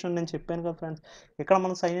యూట్యూబ్ ఆప్షన్ నేను చెప్పాను కదా ఫ్రెండ్స్. ఇక్కడ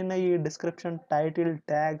మనం సైన్ ఇన్ అయ్యి description, title,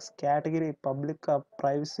 tags, category, public,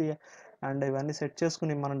 privacy and ఇవన్నీ సెట్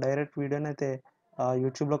చేసుకుని మనం డైరెక్ట్ వీడియోని అయితే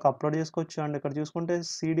యూట్యూబ్లోకి అప్లోడ్ చేసుకోవచ్చు. అండ్ ఇక్కడ చూసుకుంటే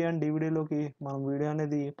సీడీ అండ్ డివిడీలోకి మనం వీడియో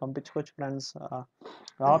అనేది పంపించుకోవచ్చు ఫ్రెండ్స్. ఆ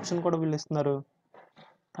ఆప్షన్ కూడా వీళ్ళు ఇస్తున్నారు.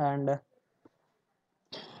 అండ్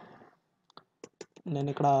నేను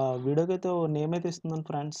ఇక్కడ వీడియోకి అయితే నేమ్ అయితే ఇస్తున్నాను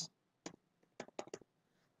ఫ్రెండ్స్.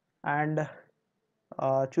 అండ్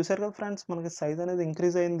చూసారు కదా ఫ్రెండ్స్, మనకి సైజ్ అనేది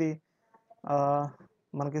ఇంక్రీజ్ అయింది.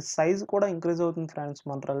 మనకి సైజ్ కూడా ఇంక్రీజ్ అవుతుంది ఫ్రెండ్స్.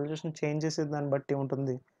 మన రెజల్యూషన్ చేంజ్ చేసే దాన్ని బట్టి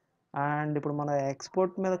ఉంటుంది. అండ్ ఇప్పుడు మన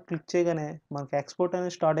ఎక్స్పోర్ట్ మీద క్లిక్ చేయగానే మనకి ఎక్స్పోర్ట్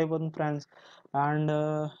అనేది స్టార్ట్ అయిపోతుంది ఫ్రెండ్స్. అండ్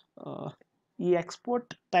ఈ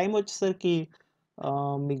ఎక్స్పోర్ట్ టైం వచ్చేసరికి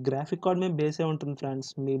మీ గ్రాఫిక్ కార్డ్ మీద బేసే ఉంటుంది ఫ్రెండ్స్.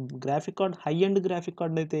 మీ graphic card high end graphic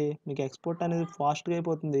card అయితే మీకు ఎక్స్పోర్ట్ అనేది ఫాస్ట్గా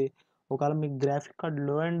అయిపోతుంది. ఒకవేళ మీ గ్రాఫిక్ కార్డ్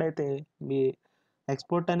లో ఎండ్ అయితే మీ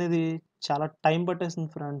ఎక్స్పోర్ట్ అనేది చాలా టైం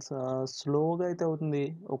పట్టేస్తుంది ఫ్రెండ్స్. స్లోగా అయితే అవుతుంది.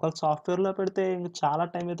 ఒకవేళ సాఫ్ట్వేర్లో పెడితే ఇంకా చాలా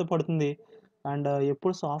టైం అయితే పడుతుంది. అండ్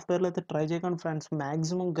ఎప్పుడు సాఫ్ట్వేర్లో అయితే ట్రై చేయకండి ఫ్రెండ్స్.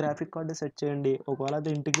 మ్యాక్సిమం గ్రాఫిక్ కార్డే సెట్ చేయండి. ఒకవేళ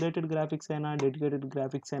అది ఇంటిగ్రేటెడ్ గ్రాఫిక్స్ అయినా, డెడికేటెడ్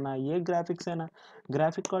గ్రాఫిక్స్ అయినా, ఏ గ్రాఫిక్స్ అయినా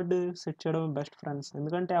గ్రాఫిక్ కార్డు సెట్ చేయడం బెస్ట్ ఫ్రెండ్స్.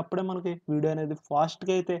 ఎందుకంటే అప్పుడే మనకి వీడియో అనేది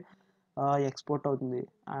ఫాస్ట్గా అయితే ఎక్స్పోర్ట్ అవుతుంది.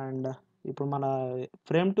 అండ్ ఇప్పుడు మన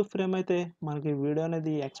ఫ్రేమ్ టు ఫ్రేమ్ అయితే మనకి వీడియో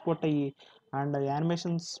అనేది ఎక్స్పోర్ట్ అయ్యి అండ్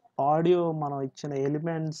యానిమేషన్స్, ఆడియో, మనం ఇచ్చిన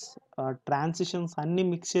ఎలిమెంట్స్, ట్రాన్సిషన్స్ అన్నీ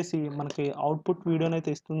మిక్స్ చేసి మనకి అవుట్పుట్ వీడియోని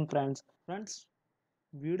అయితే ఇస్తుంది ఫ్రెండ్స్.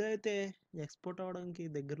 వీడియో అయితే ఎక్స్పోర్ట్ అవ్వడానికి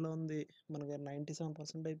దగ్గరలో ఉంది. మనకి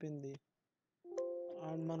 97% అయిపోయింది.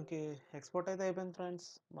 అండ్ మనకి ఎక్స్పోర్ట్ అయితే అయిపోయింది ఫ్రెండ్స్.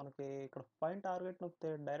 మనకి ఇక్కడ ఫైన్ టార్గెట్ నొక్కితే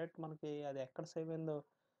డైరెక్ట్ మనకి అది ఎక్కడ సేవ్ అయిందో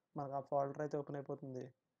మనకు ఆ ఫోల్డర్ అయితే ఓపెన్ అయిపోతుంది.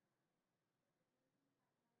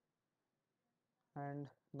 అండ్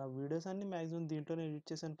నా వీడియోస్ అన్నీ మ్యాక్సిమం దీంట్లోనే ఎడిట్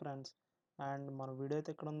చేశాను ఫ్రెండ్స్. అండ్ మన వీడియో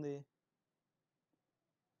అయితే ఎక్కడ ఉంది,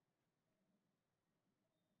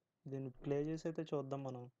 దీన్ని ప్లే చేసి అయితే చూద్దాం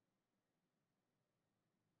మనం.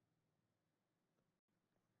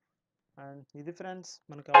 అండ్ ఇది ఫ్రెండ్స్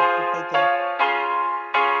మనకి అవుట్పుట్ అయితే.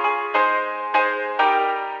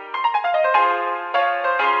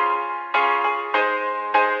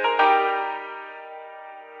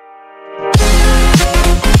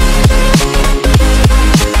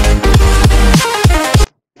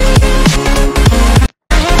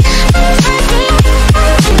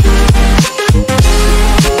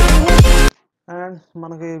 అండ్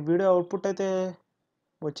మనకి వీడియో అవుట్పుట్ అయితే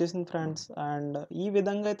వచ్చేసింది ఫ్రెండ్స్. అండ్ ఈ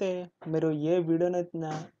విధంగా అయితే మీరు ఏ వీడియోనైతే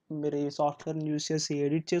మీరు ఈ సాఫ్ట్వేర్ని యూస్ చేసి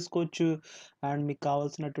ఎడిట్ చేసుకోవచ్చు. అండ్ మీకు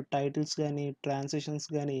కావాల్సినట్టు టైటిల్స్ కానీ, ట్రాన్సిషన్స్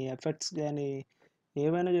కానీ, ఎఫెక్ట్స్ కానీ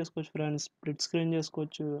ఏవైనా చేసుకోవచ్చు ఫ్రెండ్స్. స్ప్లిట్ స్క్రీన్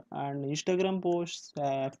చేసుకోవచ్చు. And Instagram post,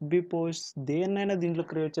 FB post, దేన్నైనా దీంట్లో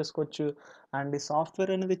క్రియేట్ చేసుకోవచ్చు. అండ్ ఈ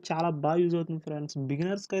సాఫ్ట్వేర్ అనేది చాలా బాగా యూజ్ అవుతుంది ఫ్రెండ్స్.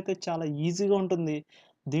 బిగినర్స్కి అయితే చాలా ఈజీగా ఉంటుంది.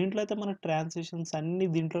 దీంట్లో అయితే మన ట్రాన్సిషన్స్ అన్నీ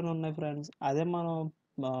దీంట్లోనే ఉన్నాయి ఫ్రెండ్స్. అదే మనం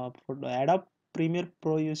యాడాప్ ప్రీమియర్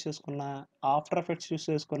ప్రో యూస్ చేసుకున్న, ఆఫ్టర్ ఎఫెక్ట్స్ యూస్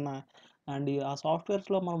చేసుకున్న, అండ్ ఆ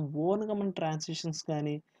సాఫ్ట్వేర్స్లో మనం ఓన్గా మన ట్రాన్సిషన్స్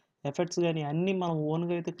కానీ, ఎఫెక్ట్స్ కానీ అన్నీ మనం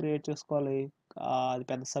ఓన్గా అయితే క్రియేట్ చేసుకోవాలి. అది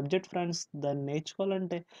పెద్ద సబ్జెక్ట్ ఫ్రెండ్స్. దాన్ని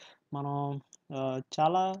నేర్చుకోవాలంటే మనం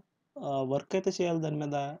చాలా వర్క్ అయితే చేయాలి దాని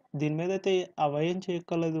మీద. దీని మీద అయితే అవేం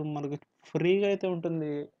చేయక్కర్లేదు, మనకి ఫ్రీగా అయితే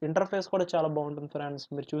ఉంటుంది. ఇంటర్ఫేస్ కూడా చాలా బాగుంటుంది ఫ్రెండ్స్,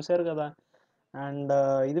 మీరు చూశారు కదా. అండ్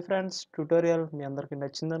ఇది ఫ్రెండ్స్ ట్యూటోరియల్ మీ అందరికీ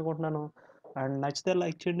నచ్చింది అనుకుంటున్నాను. అండ్ నచ్చితే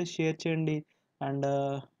లైక్ చేయండి, షేర్ చేయండి. అండ్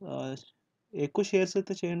ఎక్కువ షేర్స్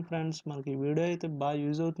అయితే చేయండి ఫ్రెండ్స్. మనకి వీడియో అయితే బాగా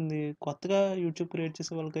యూజ్ అవుతుంది. కొత్తగా యూట్యూబ్ క్రియేట్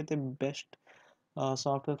చేసే వాళ్ళకైతే బెస్ట్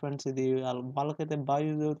సాఫ్ట్వేర్ ఫ్రెండ్స్. ఇది వాళ్ళకైతే బాగా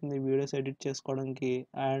యూజ్ అవుతుంది వీడియోస్ ఎడిట్ చేసుకోవడానికి.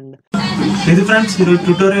 అండ్ ఇది ఫ్రెండ్స్ ఈరోజు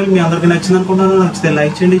ట్యూటోరియల్ మీ అందరికీ నచ్చింది అనుకుంటున్నాను. నచ్చితే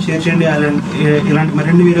లైక్ చేయండి, షేర్ చేయండి. ఇలాంటి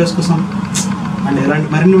మరిన్ని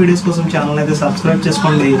వీడియోస్ కోసం ఛానల్ అయితే సబ్స్క్రైబ్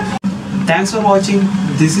చేసుకోండి. Thanks for watching.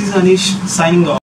 This is Anish signing off.